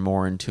species are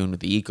more in tune with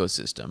the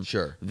ecosystem.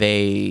 Sure.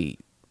 They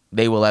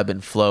will ebb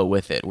and flow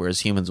with it,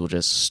 whereas humans will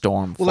just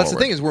storm forward. That's the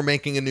thing, is we're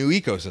making a new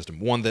ecosystem,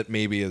 one that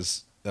maybe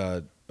is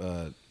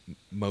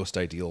most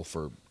ideal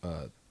for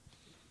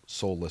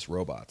soulless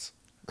robots.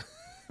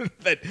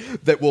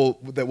 that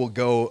will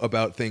go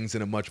about things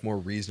in a much more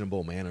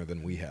reasonable manner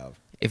than we have.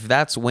 If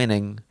that's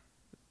winning,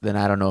 then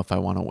I don't know if I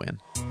want to win.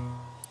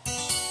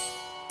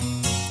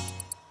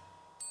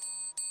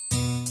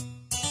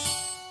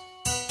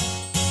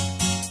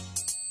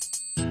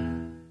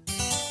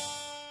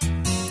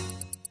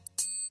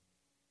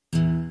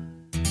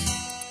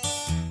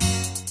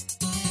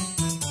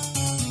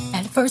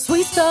 At first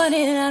we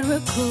started out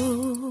real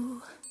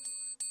cool,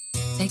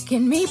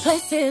 taking me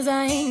places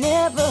I ain't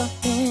never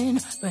been.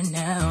 But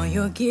now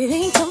you're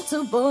getting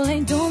comfortable,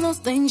 ain't doing those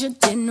things you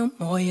did no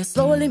more. You're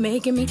slowly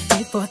making me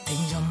pay for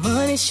things your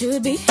money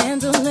should be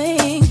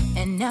handling.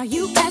 And now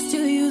you ask to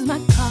use my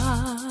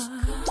car,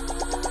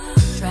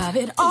 drive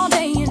it all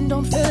day and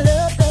don't fill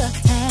up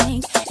the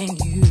tank. And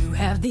you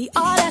have the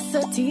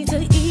audacity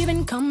to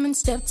even come and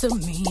step to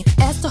me,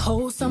 ask to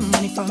hold some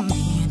money from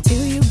me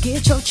until you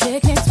get your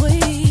check next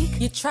week.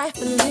 You're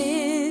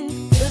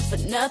trifling, good for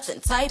nothing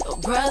type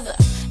of brother.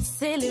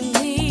 Silly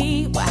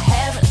me, why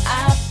haven't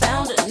I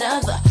found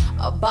another?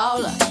 A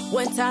baller,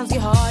 when times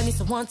get hard, need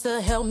someone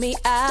to help me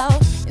out,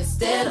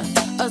 instead of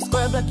a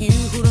scrub like you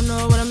who don't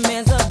know what a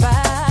man's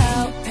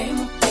about. Can't pay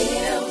my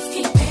bills,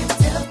 keep paying my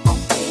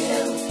telephone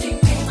bills, keep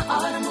paying my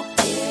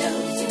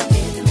automobiles,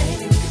 together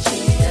maybe we could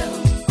chill.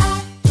 I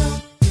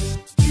don't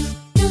you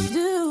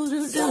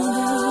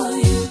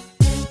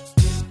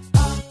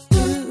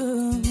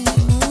do.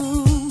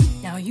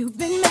 Now you've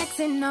been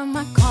maxing on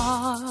my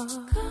car,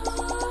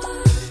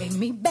 pay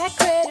me back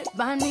credit,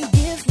 buy me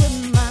gifts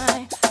with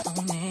my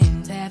own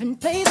hands. Haven't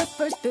paid the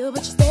first bill, but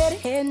you're steady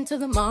heading to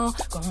the mall,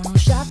 going on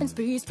shopping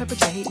sprees,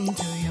 perpetrating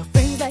to your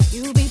friends that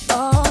you be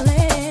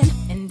falling.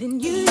 And then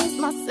you use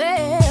my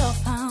cell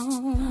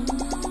phone,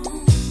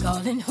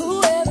 calling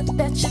whoever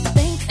that you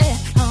think at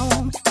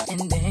home.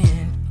 And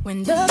then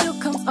when the bill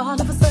comes, all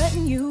of a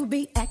sudden you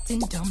be acting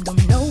dumb.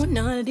 Don't know where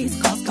none of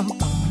these calls come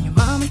from. Your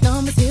mama's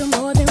number's here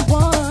more than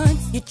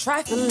once. You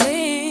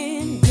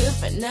trifling, good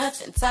for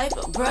nothing type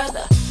of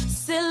brother.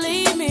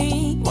 Silly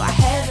me, why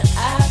haven't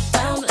I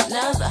found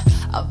another?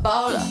 A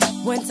baller,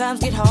 when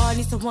times get hard,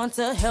 need someone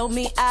to help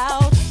me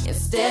out,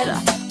 instead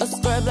of a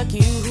scrub like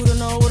you who don't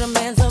know what a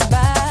man's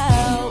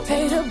about.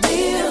 Pay the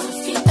bills,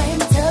 keep paying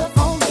my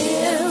telephone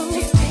bills,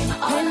 keep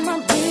paying my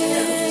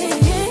bills.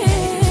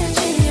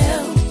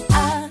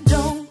 I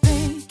don't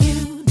think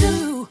you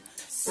do,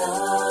 so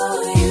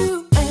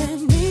you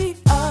and me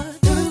are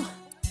through.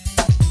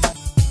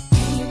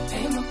 Can you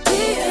pay my bills?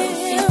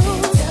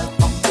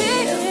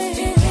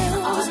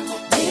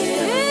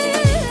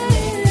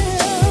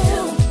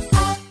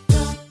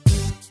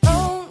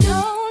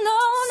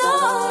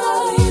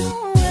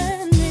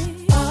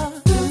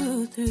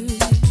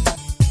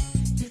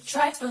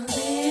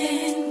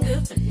 Trifling,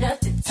 good for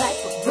nothing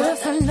type of brother. Good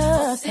for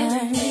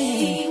nothing.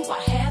 Me,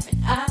 why haven't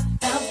I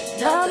found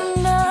another?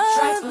 You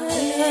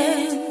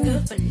trifling,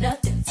 good for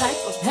nothing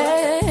type of brother.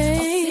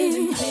 Hey,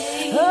 why haven't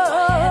I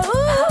found another?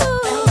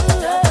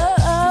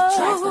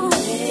 You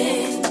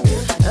trifling, good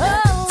for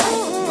nothing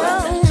type of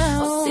brother.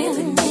 Oh,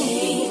 silly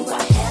me,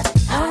 why haven't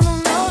I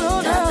found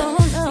another?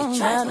 You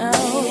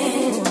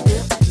trifling,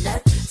 good for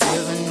nothing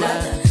type of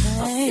brother. Oh, silly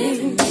me, why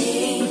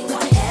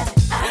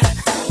haven't I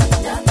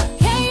found another?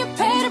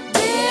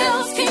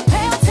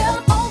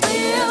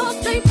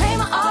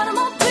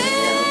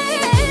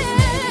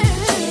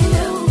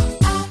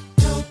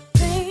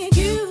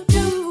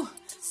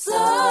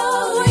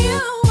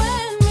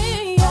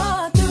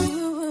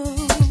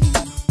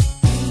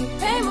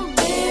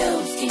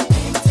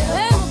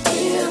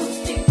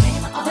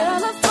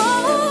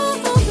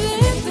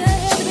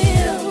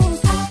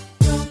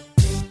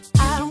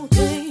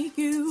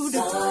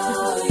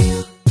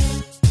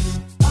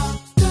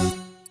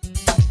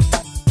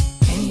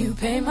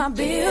 Pay my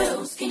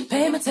bills,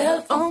 pay my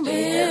telephone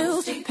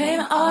bills, pay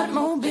my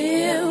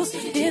automobiles,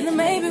 then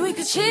maybe we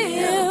could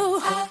chill.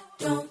 I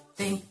don't